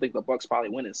 and I still think the Bucks probably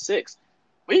win in 6.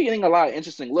 But you're getting a lot of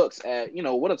interesting looks at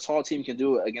what a tall team can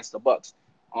do against the Bucks.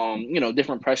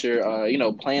 Different pressure.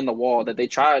 Playing the wall that they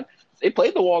tried. They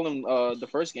played the wall in the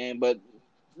first game, but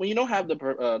when you don't have the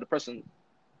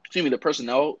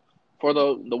personnel for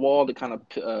the wall to kind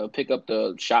of pick up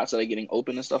the shots that are getting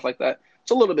open and stuff like that,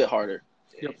 it's a little bit harder.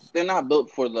 Yep. They're not built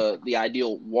for the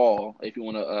ideal wall, if you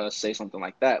want to say something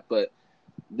like that. But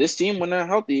this team, when they're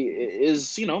healthy,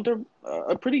 is they're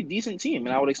a pretty decent team,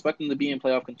 and I would expect them to be in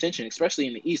playoff contention, especially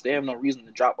in the East. They have no reason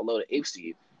to drop below the 8th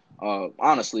seed,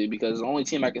 honestly, because the only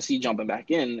team I can see jumping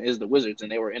back in is the Wizards,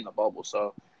 and they were in the bubble.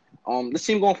 So this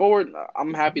team going forward,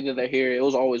 I'm happy that they're here. It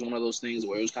was always one of those things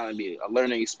where it was kind of be a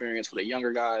learning experience for the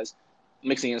younger guys,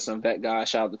 mixing in some vet guys.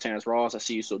 Shout out to Terrence Ross. I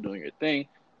see you still doing your thing.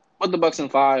 But the Bucks in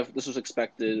 5, this was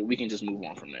expected. We can just move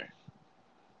on from there.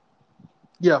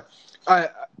 Yeah, I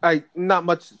not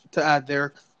much to add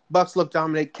there. Bucks look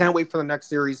dominant. Can't wait for the next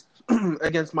series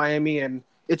against Miami, and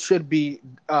it should be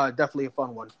definitely a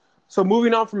fun one. So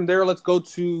moving on from there, let's go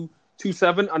to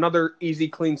 2-7, another easy,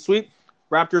 clean sweep.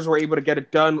 Raptors were able to get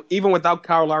it done, even without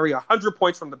Kyle Lowry, 100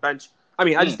 points from the bench. I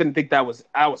mean, I just didn't think that was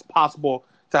possible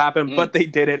to happen, but they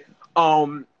did it.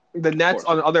 The Nets,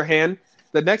 on the other hand,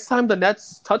 the next time the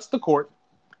Nets touch the court,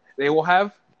 they will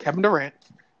have Kevin Durant,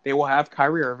 they will have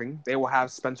Kyrie Irving, they will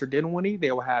have Spencer Dinwiddie,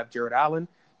 they will have Jared Allen,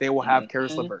 they will have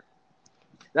Karis LeVert.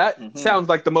 That sounds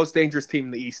like the most dangerous team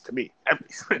in the East to me.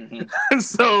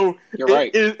 So you're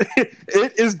right.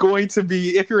 It is going to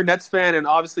be, if you're a Nets fan, and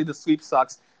obviously the sweep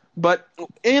sucks, but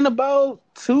in about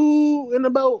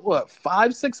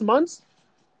 5-6 months,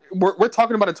 we're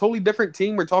talking about a totally different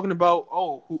team. We're talking about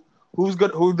who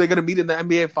they're going to meet in the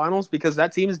NBA Finals, because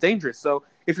that team is dangerous. So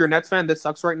if you're a Nets fan, this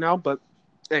sucks right now, but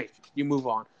hey, you move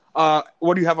on.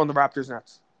 What do you have on the Raptors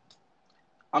Nets?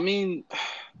 I mean,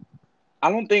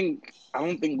 I don't think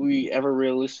we ever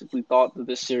realistically thought that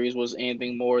this series was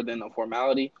anything more than a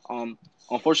formality.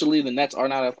 Unfortunately, the Nets are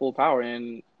not at full power,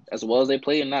 and as well as they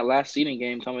played in that last seeding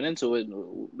game coming into it,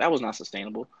 that was not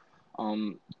sustainable.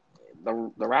 The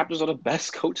Raptors are the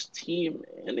best coached team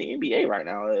in the NBA right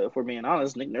now. If we're being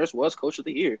honest, Nick Nurse was Coach of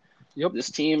the Year. Yep. This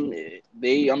team,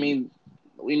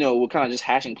 we're kind of just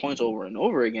hashing points over and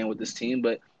over again with this team,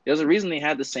 but there's a reason they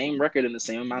had the same record in the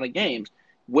same amount of games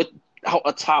without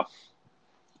a top.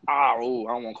 I don't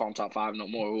want to call him top 5 no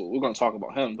more. We're going to talk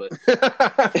about him, but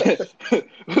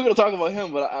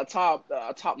a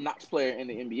top notch player in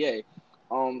the NBA.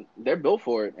 They're built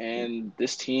for it, and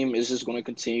this team is just going to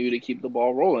continue to keep the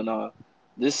ball rolling.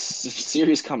 This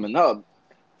series coming up,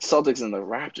 Celtics and the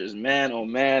Raptors, man, oh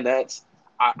man,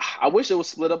 I wish it was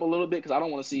split up a little bit, because I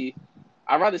don't want to see.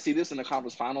 I'd rather see this in the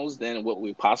conference finals than what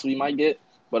we possibly might get.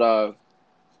 But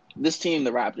this team,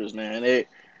 the Raptors, man, they're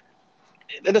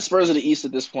the Spurs of the East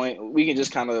at this point. We can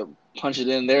just kind of punch it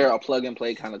in. They're a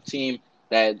plug-and-play kind of team.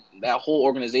 That whole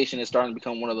organization is starting to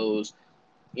become one of those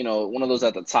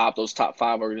at the top, those top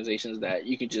 5 organizations that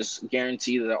you can just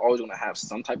guarantee that they're always going to have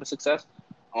some type of success.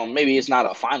 Maybe it's not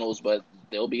a finals, but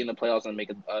they'll be in the playoffs and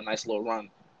make a nice little run.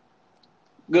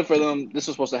 Good for them. This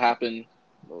was supposed to happen.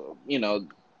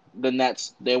 The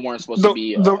Nets, they weren't supposed to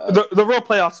be. The real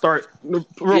playoffs start. The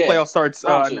real playoff starts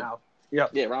now.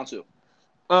 Yeah, round 2.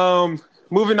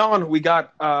 Moving on, we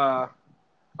got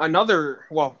another.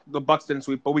 Well, the Bucks didn't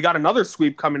sweep, but we got another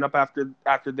sweep coming up after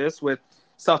this, with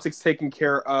Celtics taking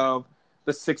care of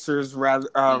the Sixers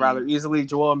rather easily.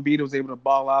 Joel Embiid was able to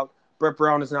ball out. Brett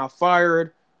Brown is now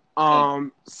fired.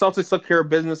 Celtics took care of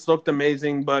business, looked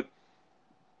amazing, but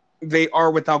they are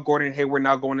without Gordon Hayward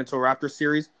now going into a Raptors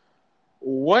series.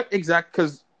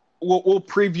 Because we'll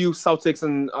preview Celtics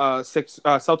and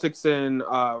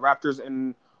Raptors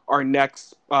in our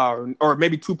next or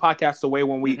maybe 2 podcasts away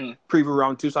when we preview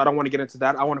round 2. So I don't want to get into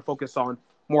that. I want to focus on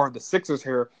more of the Sixers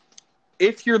here.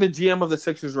 If you're the GM of the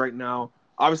Sixers right now,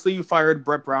 obviously you fired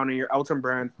Brett Brown and you're Elton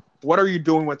Brand. What are you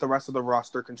doing with the rest of the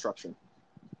roster construction?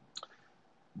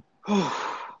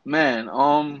 Man,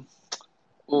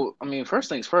 well, I mean, first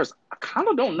things first, I kind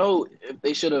of don't know if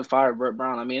they should have fired Brett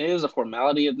Brown. I mean, it is a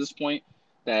formality at this point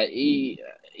that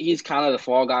he's kind of the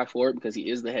fall guy for it because he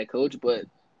is the head coach, but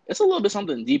it's a little bit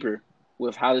something deeper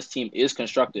with how this team is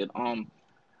constructed.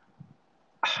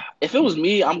 If it was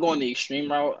me, I'm going the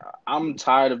extreme route. I'm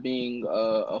tired of being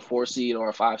a 4 seed or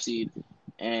a 5 seed,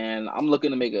 and I'm looking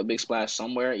to make a big splash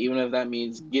somewhere, even if that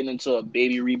means getting into a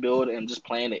baby rebuild and just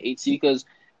playing the 8 seed. Because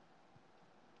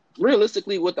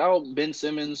realistically, without Ben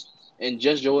Simmons and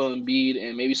just Joel Embiid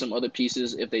and maybe some other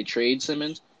pieces, if they trade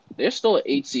Simmons, they're still an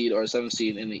 8 seed or a 7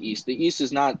 seed in the East. The East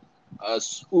is not a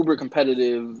uber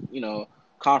competitive,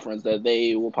 conference that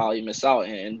they will probably miss out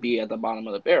and be at the bottom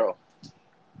of the barrel.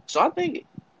 So I think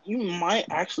you might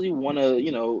actually want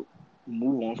to,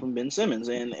 move on from Ben Simmons.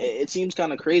 And it seems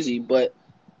kind of crazy, but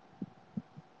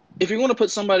if you're going to put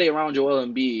somebody around Joel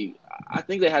Embiid, I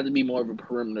think they had to be more of a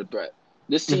perimeter threat.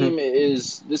 This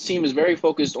Mm-hmm. team is very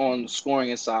focused on scoring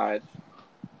inside.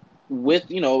 With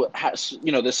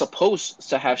they're supposed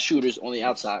to have shooters on the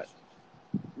outside,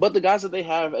 but the guys that they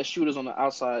have as shooters on the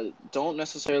outside don't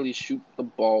necessarily shoot the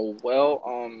ball well.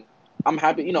 I'm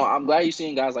happy, I'm glad you're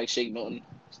seeing guys like Shake Milton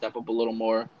step up a little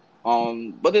more.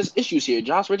 But there's issues here.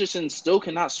 Josh Richardson still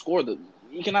cannot score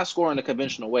he cannot score in a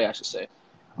conventional way, I should say.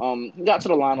 He got to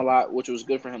the line a lot, which was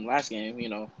good for him last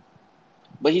game,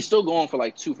 but he's still going for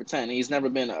like 2 for 10. He's never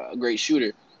been a great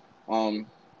shooter. Um,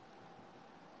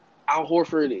 Al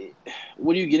Horford,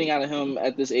 what are you getting out of him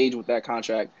at this age with that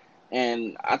contract?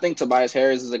 And I think Tobias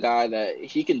Harris is a guy that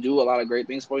he can do a lot of great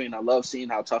things for you. And I love seeing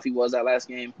how tough he was that last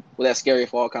game with that scary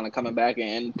fall kind of coming back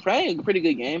and playing a pretty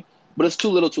good game. But it's too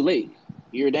little too late.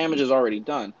 Your damage is already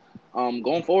done.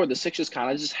 Going forward, the Sixers kind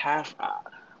of just have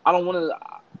 – I don't want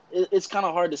to – it's kind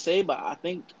of hard to say, but I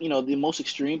think, the most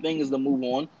extreme thing is to move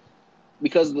on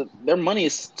because their money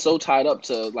is so tied up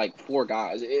to like 4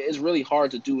 guys. It's really hard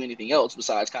to do anything else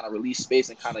besides kind of release space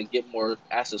and kind of get more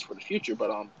assets for the future. But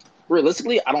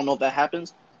realistically, I don't know if that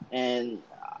happens, and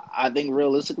I think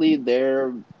realistically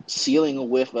their ceiling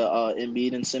with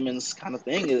Embiid and Simmons kind of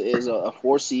thing is a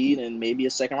 4 seed and maybe a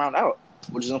second round out,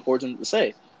 which is unfortunate to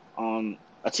say.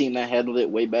 A team that handled it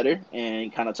way better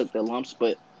and kind of took their lumps,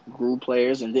 but grew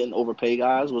players and didn't overpay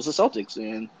guys was the Celtics.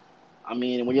 And I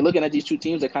mean, when you're looking at these two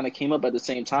teams that kind of came up at the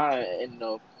same time, and,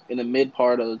 in the mid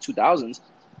part of the 2000s,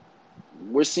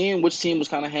 we're seeing which team was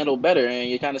kind of handled better, and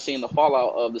you're kind of seeing the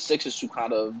fallout of the Sixers who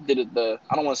kind of did it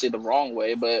I don't want to say the wrong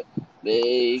way, but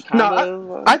they No, kind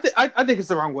of I think it's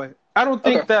the wrong way. I don't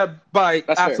okay, think that by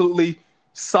that's fair. absolutely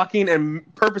sucking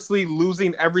and purposely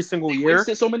losing every single They year.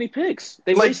 wasted so many picks.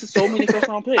 They Like, wasted so many first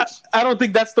round picks. I don't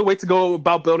think that's the way to go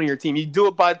about building your team. You do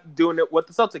it by doing it what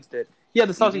the Celtics did. Yeah,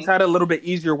 the Celtics had it a little bit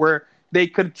easier where they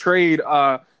could trade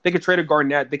a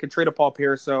Garnett, they could trade a Paul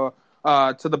Pierce to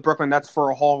the Brooklyn Nets for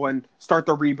a haul and start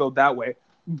the rebuild that way.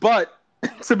 But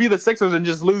to be the Sixers and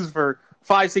just lose for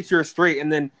 5-6 years straight,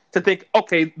 and then to think,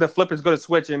 okay, the flip is going to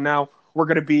switch and now we're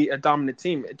going to be a dominant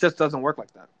team, it just doesn't work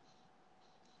like that.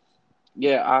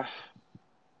 Yeah,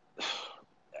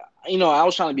 I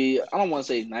was trying to be, I don't want to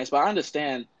say nice, but I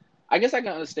understand. I guess I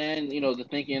can understand, the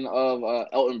thinking of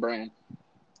Elton Brand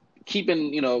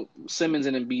keeping, Simmons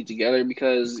and Embiid together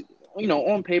because,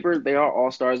 on paper they are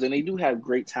all stars and they do have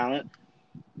great talent,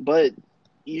 but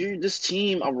you're this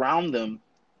team around them.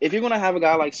 If you're going to have a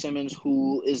guy like Simmons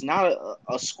who is not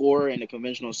a scorer in a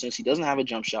conventional sense, he doesn't have a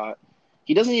jump shot.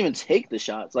 He doesn't even take the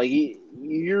shots. Like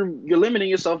you're limiting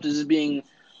yourself to just being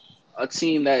a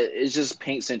team that is just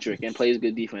paint centric and plays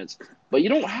good defense. But you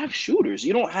don't have shooters.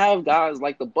 You don't have guys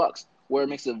like the Bucks where it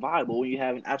makes it viable when you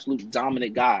have an absolute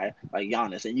dominant guy like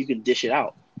Giannis and you can dish it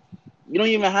out. You don't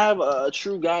even have a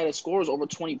true guy that scores over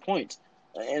 20 points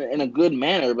in a good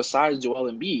manner besides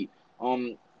Joel Embiid.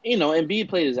 Embiid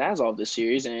played his ass off this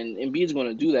series, and Embiid's going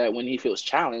to do that when he feels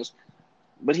challenged.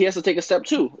 But he has to take a step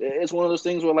too. It's one of those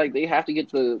things where like they have to get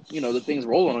the things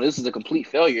rolling. This is a complete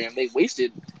failure, and they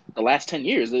wasted the last 10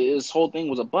 years. This whole thing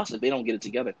was a bust if they don't get it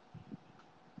together.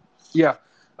 Yeah,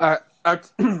 I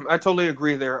totally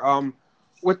agree there.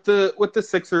 With the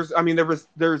Sixers, I mean,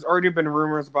 there's already been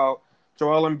rumors about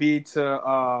Joel Embiid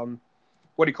to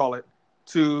what do you call it,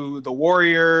 to the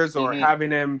Warriors or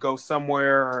having him go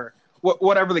somewhere or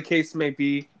whatever the case may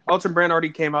be. Elton Brand already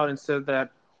came out and said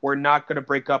that we're not going to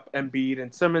break up Embiid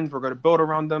and Simmons. We're going to build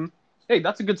around them. Hey,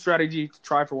 that's a good strategy to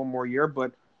try for one more year,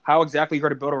 but how exactly are you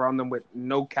going to build around them with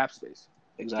no cap space?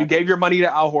 Exactly. You gave your money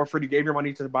to Al Horford. You gave your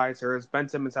money to Tobias Harris. Ben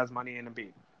Simmons has money in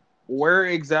Embiid. Where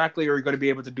exactly are you going to be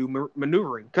able to do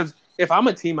maneuvering? Because if I'm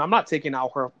a team, I'm not taking Al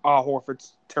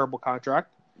Horford's terrible contract.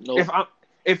 Nope.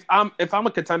 if I'm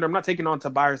a contender, I'm not taking on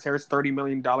Tobias Harris $30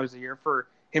 million a year for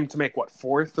him to make what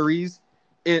 4 threes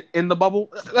in the bubble.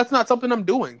 That's not something I'm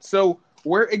doing. So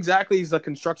where exactly is the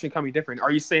construction coming different?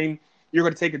 Are you saying you're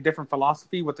going to take a different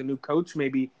philosophy with the new coach?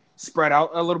 Maybe spread out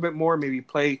a little bit more. Maybe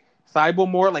play Thibault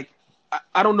more. Like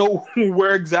I don't know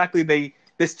where exactly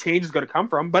this change is going to come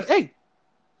from. But hey,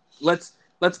 let's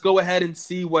go ahead and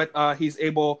see what he's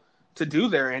able to do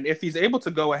there. And if he's able to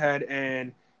go ahead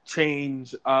and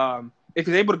change, if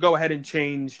he's able to go ahead and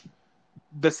change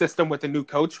the system with the new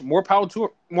coach, more power to him.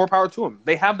 More power to him.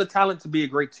 They have the talent to be a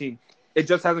great team. It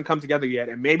just hasn't come together yet,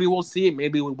 and maybe we'll see it,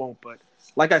 maybe we won't. But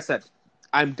like I said,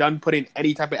 I'm done putting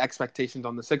any type of expectations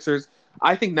on the Sixers.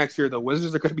 I think next year the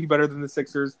Wizards are going to be better than the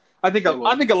Sixers. I think a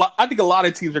lot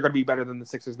of teams are going to be better than the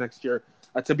Sixers next year,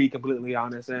 to be completely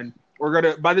honest. And we're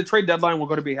gonna by the trade deadline we're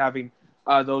going to be having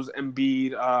those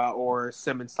Embiid or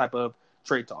Simmons type of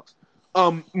trade talks.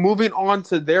 Moving on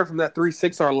to there from that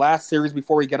 3-6, our last series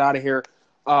before we get out of here.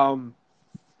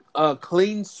 A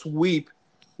clean sweep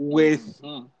with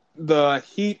the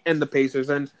Heat and the Pacers,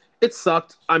 and it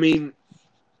sucked. I mean,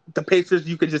 the Pacers,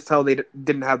 you could just tell they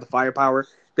didn't have the firepower.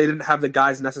 They didn't have the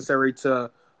guys necessary to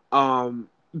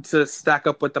stack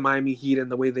up with the Miami Heat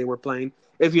and the way they were playing.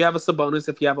 If you have a Sabonis,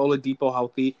 if you have Oladipo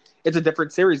healthy, it's a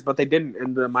different series, but they didn't,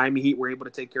 and the Miami Heat were able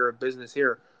to take care of business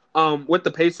here. With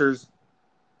the Pacers,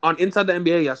 on Inside the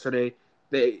NBA yesterday,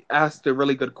 they asked a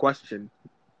really good question.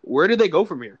 Where do they go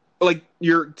from here? Like,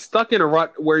 you're stuck in a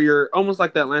rut where you're almost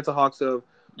like the Atlanta Hawks of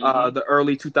the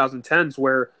early 2010s,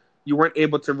 where you weren't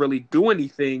able to really do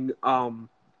anything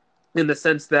in the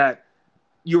sense that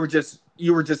you were just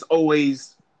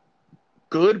always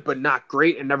good but not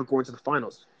great and never going to the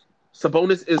finals.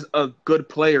 Sabonis is a good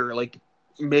player, like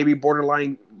maybe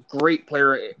borderline great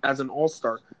player as an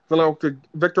all-star.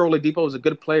 Victor Oladipo is a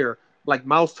good player. Like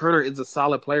Miles Turner is a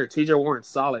solid player. TJ Warren's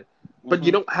solid. But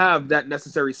you don't have that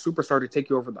necessary superstar to take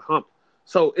you over the hump.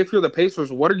 So if you're the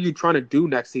Pacers, what are you trying to do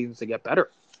next season to get better?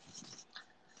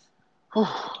 And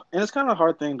it's kind of a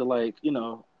hard thing to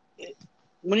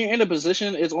when you're in a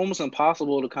position, it's almost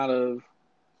impossible to kind of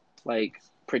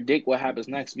predict what happens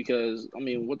next, because I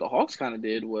mean, what the Hawks kind of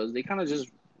did was they kind of just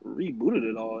rebooted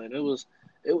it all, and it was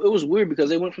weird because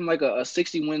they went from like a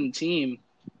 60-win team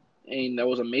and that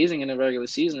was amazing in the regular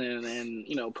season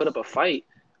and put up a fight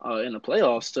in the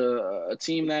playoffs to a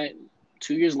team that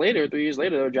 3 years later,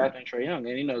 they're drafting Trae Young,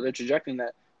 and they're projecting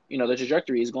that the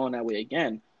trajectory is going that way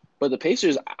again. But the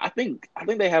Pacers, I think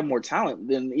they have more talent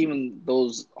than even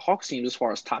those Hawks teams as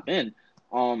far as top end.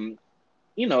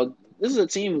 This is a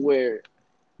team where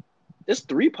there's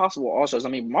 3 possible All-Stars. I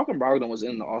mean, Malcolm Brogdon was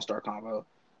in the All-Star combo.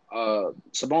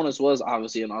 Sabonis was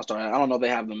obviously an All-Star. I don't know if they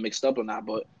have them mixed up or not,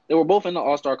 but they were both in the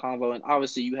All-Star combo. And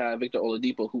obviously, you have Victor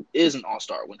Oladipo, who is an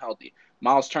All-Star when healthy.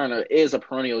 Miles Turner is a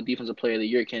perennial Defensive Player of the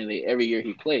Year candidate every year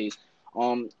he plays.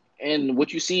 And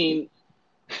what you've seen,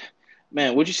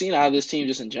 man, what you've seen out of this team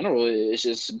just in general is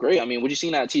just great. I mean, what you've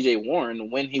seen out of T.J. Warren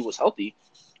when he was healthy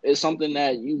is something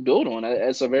that you build on.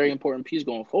 It's a very important piece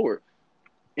going forward.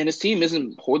 And his team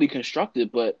isn't poorly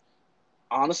constructed, but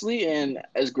honestly, and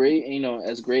as great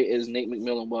as Nate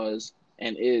McMillan was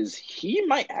and is, he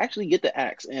might actually get the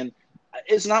axe. And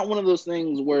it's not one of those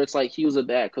things where it's like he was a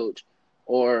bad coach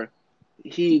or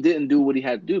he didn't do what he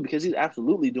had to do, because he's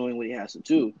absolutely doing what he has to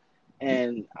do.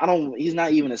 And he's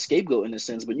not even a scapegoat in a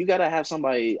sense, but you got to have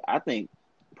somebody, I think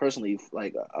personally,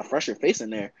 like a fresher face in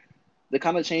there to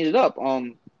kind of change it up.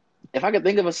 If I could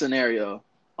think of a scenario,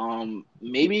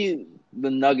 maybe the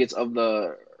Nuggets of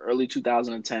the early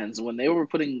 2010s, when they were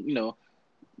putting,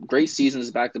 great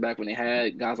seasons back to back, when they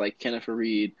had guys like Kenneth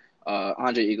Faried,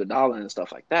 Andre Iguodala and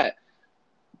stuff like that.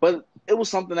 But it was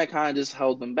something that kind of just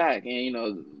held them back.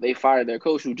 And, they fired their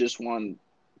coach who just won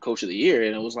Coach of the Year.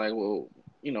 And it was like, well,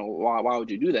 why would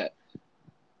you do that?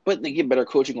 But they get better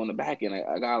coaching on the back end.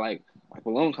 A guy like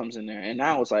Malone comes in there. And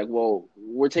now it's like, well,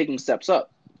 we're taking steps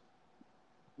up.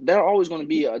 They're always going to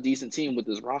be a decent team with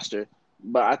this roster.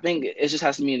 But I think it just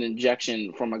has to be an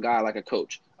injection from a guy like a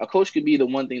coach. A coach could be the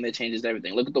one thing that changes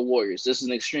everything. Look at the Warriors. This is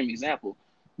an extreme example.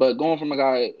 But going from a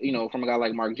guy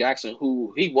like Mark Jackson,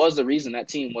 who he was the reason that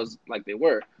team was like they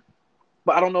were.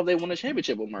 But I don't know if they won a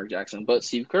championship with Mark Jackson. But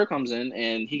Steve Kerr comes in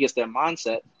and he gets their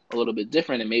mindset a little bit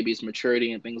different, and maybe it's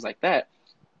maturity and things like that.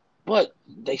 But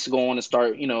they should go on and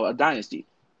start, a dynasty.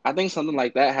 I think something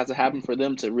like that has to happen for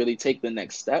them to really take the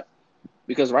next step.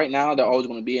 Because right now they're always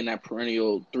going to be in that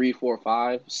perennial 3, 4,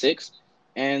 5, 6,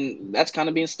 and that's kind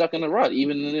of being stuck in the rut.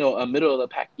 Even in a middle of the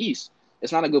pack East,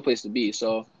 it's not a good place to be.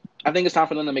 So I think it's time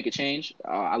for them to make a change.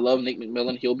 I love Nate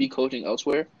McMillan; he'll be coaching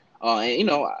elsewhere. And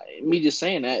me just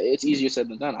saying that, it's easier said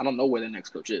than done. I don't know where the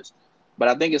next coach is. But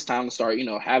I think it's time to start,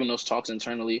 having those talks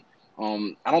internally.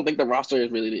 I don't think the roster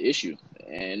is really the issue,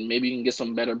 and maybe you can get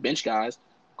some better bench guys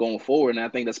going forward. And I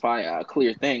think that's probably a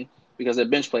clear thing because their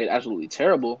bench played absolutely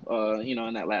terrible,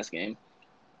 in that last game.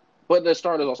 But the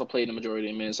starters also played the majority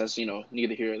of the minutes. That's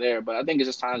neither here or there. But I think it's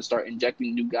just time to start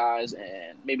injecting new guys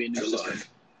and maybe a new system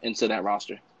into that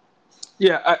roster.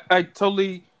 Yeah, I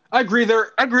totally agree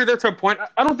there. I agree there to a point.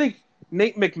 I don't think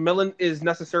Nate McMillan is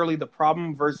necessarily the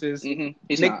problem versus He's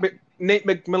Nate, not. Nate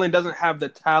McMillan doesn't have the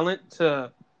talent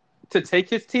to take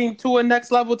his team to a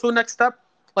next level, to a next step.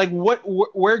 Like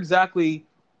where exactly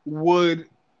would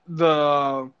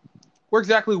the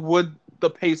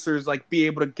Pacers like be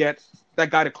able to get that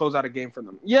guy to close out a game for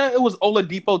them? Yeah, it was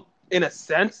Oladipo in a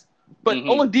sense, but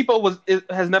Oladipo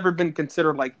has never been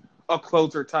considered like a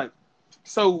closer type.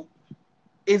 So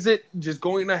is it just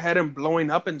going ahead and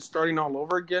blowing up and starting all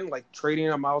over again, like trading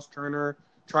a Miles Turner,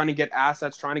 trying to get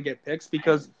assets, trying to get picks?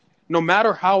 Because no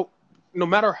matter how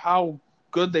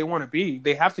good they want to be,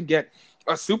 they have to get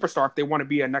a superstar if they want to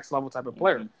be a next level type of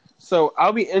player. Mm-hmm. So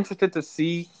I'll be interested to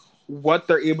see what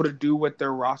they're able to do with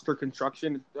their roster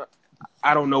construction.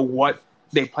 I don't know what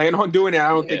they plan on doing. And I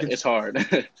don't think it's hard.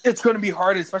 It's going to be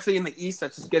hard, especially in the East.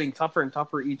 That's just getting tougher and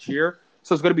tougher each year.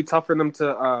 So it's going to be tough for them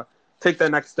to take that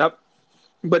next step.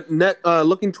 But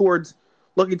looking towards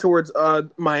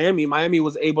Miami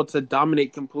was able to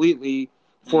dominate completely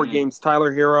 4 games.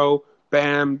 Tyler Hero,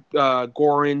 Bam,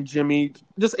 Goran, Jimmy,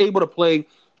 just able to play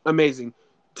amazing.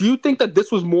 Do you think that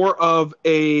this was more of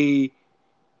do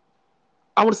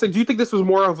you think this was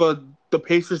more of the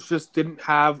Pacers just didn't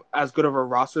have as good of a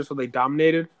roster, so they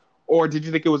dominated? Or did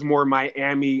you think it was more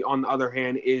Miami, on the other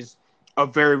hand, is a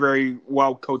very, very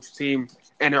well-coached team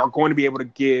and are going to be able to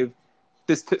give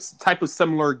this type of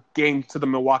similar game to the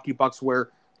Milwaukee Bucks, where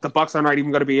the Bucks are not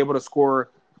even going to be able to score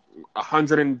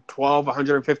 112,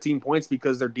 115 points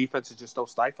because their defense is just so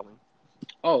stifling?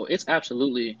 Oh, it's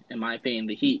absolutely, in my opinion,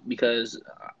 the Heat, because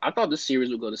I thought this series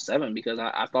would go to 7 because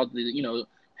I thought that,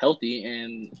 healthy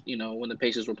and, when the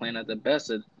Pacers were playing at their best,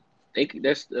 that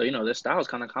their styles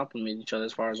kind of complement each other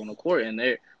as far as on the court, and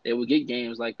they would get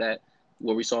games like that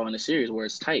where we saw in the series where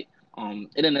it's tight.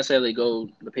 It didn't necessarily go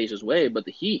the Pacers' way, but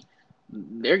the Heat,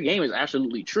 their game is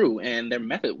absolutely true, and their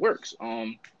method works.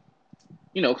 Coach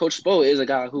Spo is a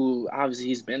guy who obviously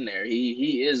he's been there.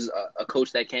 He is a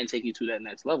coach that can take you to that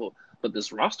next level. But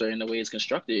this roster and the way it's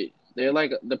constructed, they're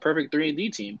like the perfect 3-and-D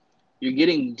team. You're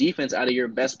getting defense out of your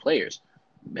best players.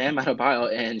 Bam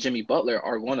Adebayo and Jimmy Butler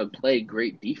are going to play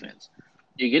great defense.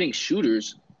 You're getting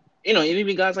shooters. And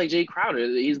even guys like Jay Crowder,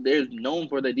 they're known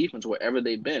for their defense wherever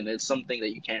they've been. It's something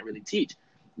that you can't really teach.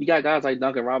 You got guys like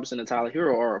Duncan Robinson and Tyler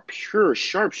Hero are pure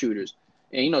sharpshooters.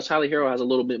 And, Tyler Hero has a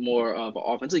little bit more of an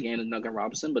offensive game than Duncan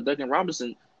Robinson. But Duncan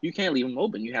Robinson, you can't leave him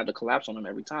open. You have to collapse on him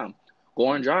every time.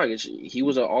 Goran Dragic, he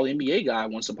was an All-NBA guy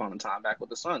once upon a time back with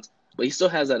the Suns. But he still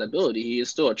has that ability. He is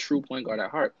still a true point guard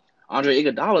at heart. Andre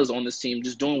Iguodala is on this team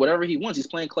just doing whatever he wants. He's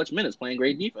playing clutch minutes, playing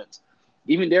great defense.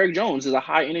 Even Derrick Jones is a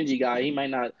high-energy guy. He might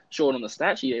not show it on the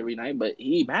stat sheet every night, but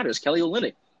he matters. Kelly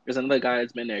Olynyk is another guy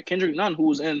that's been there. Kendrick Nunn, who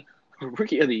was in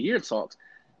Rookie of the Year talks,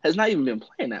 has not even been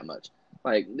playing that much.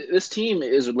 Like, this team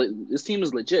is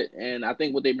legit, and I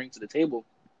think what they bring to the table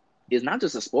is not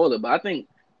just a spoiler, but I think,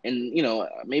 and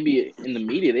maybe in the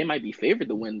media they might be favored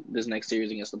to win this next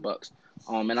series against the Bucks.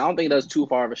 And I don't think that's too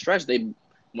far of a stretch. They're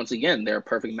a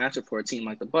perfect matchup for a team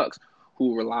like the Bucks,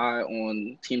 who rely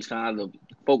on teams kind of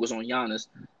focus on Giannis,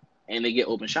 and they get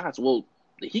open shots. Well,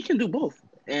 he can do both,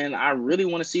 and I really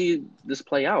want to see this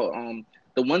play out.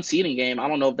 The one seeding game, I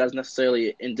don't know if that's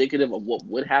necessarily indicative of what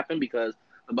would happen because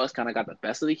the Bucks kind of got the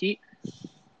best of the Heat.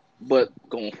 But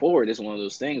going forward, it's one of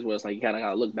those things where it's like you kind of got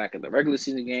to look back at the regular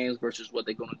season games versus what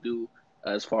they're going to do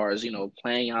as far as,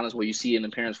 playing Giannis, where you see an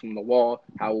appearance from the wall,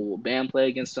 how will Bam play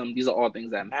against them. These are all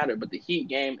things that matter. But the Heat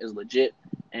game is legit,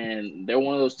 and they're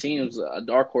one of those teams, a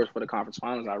dark horse for the conference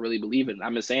finals. I really believe it.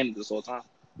 I've been saying it this whole time.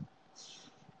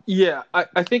 Yeah,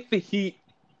 I think the Heat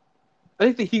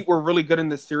were really good in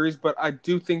this series, but I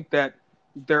do think that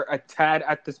they're a tad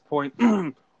at this point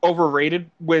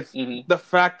overrated with the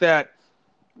fact that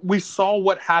we saw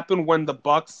what happened when the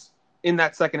Bucks in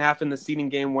that second half in the seeding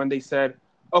game when they said,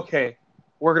 okay,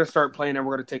 we're going to start playing and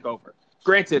we're going to take over.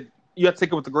 Granted, you have to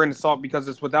take it with a grain of salt because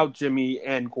it's without Jimmy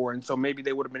and Goran, so maybe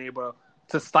they would have been able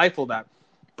to stifle that.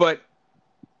 But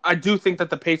I do think that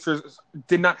the Pacers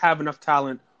did not have enough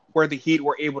talent where the Heat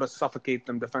were able to suffocate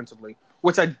them defensively,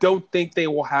 which I don't think they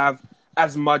will have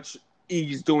as much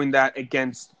ease doing that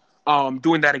against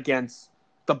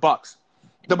the Bucks.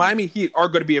 The Miami Heat are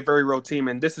going to be a very real team,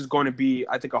 and this is going to be,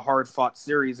 I think, a hard-fought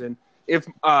series. And if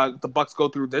the Bucks go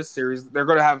through this series, they're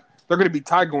going to be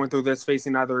tied going through this,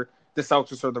 facing either the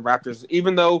Celtics or the Raptors.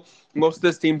 Even though most of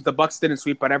this teams, the Bucks didn't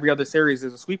sweep, but every other series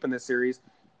is a sweep in this series.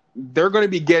 They're going to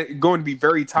be going to be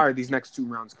very tired these next 2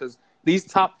 rounds because these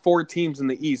top 4 teams in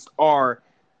the East are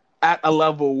at a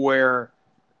level where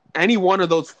any one of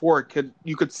those 4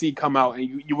 you could see come out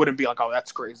and you wouldn't be like, oh,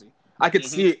 that's crazy. I could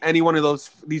see any one of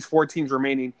these 4 teams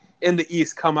remaining in the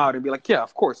East come out and be like, yeah,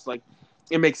 of course, like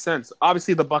it makes sense.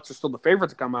 Obviously, the Bucks are still the favorite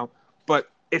to come out, but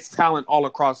it's talent all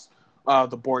across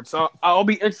the board. So I'll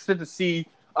be interested to see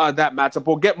that matchup.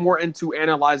 We'll get more into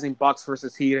analyzing Bucks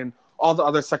versus Heat and all the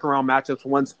other second round matchups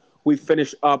once we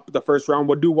finish up the first round.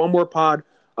 We'll do one more pod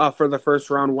for the first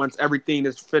round once everything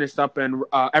is finished up and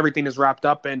everything is wrapped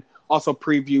up, and also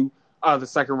preview the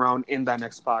second round in that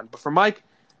next pod. But for Mike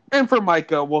and for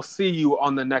Micah, we'll see you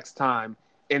on the next time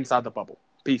Inside the Bubble.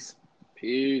 Peace.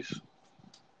 Peace.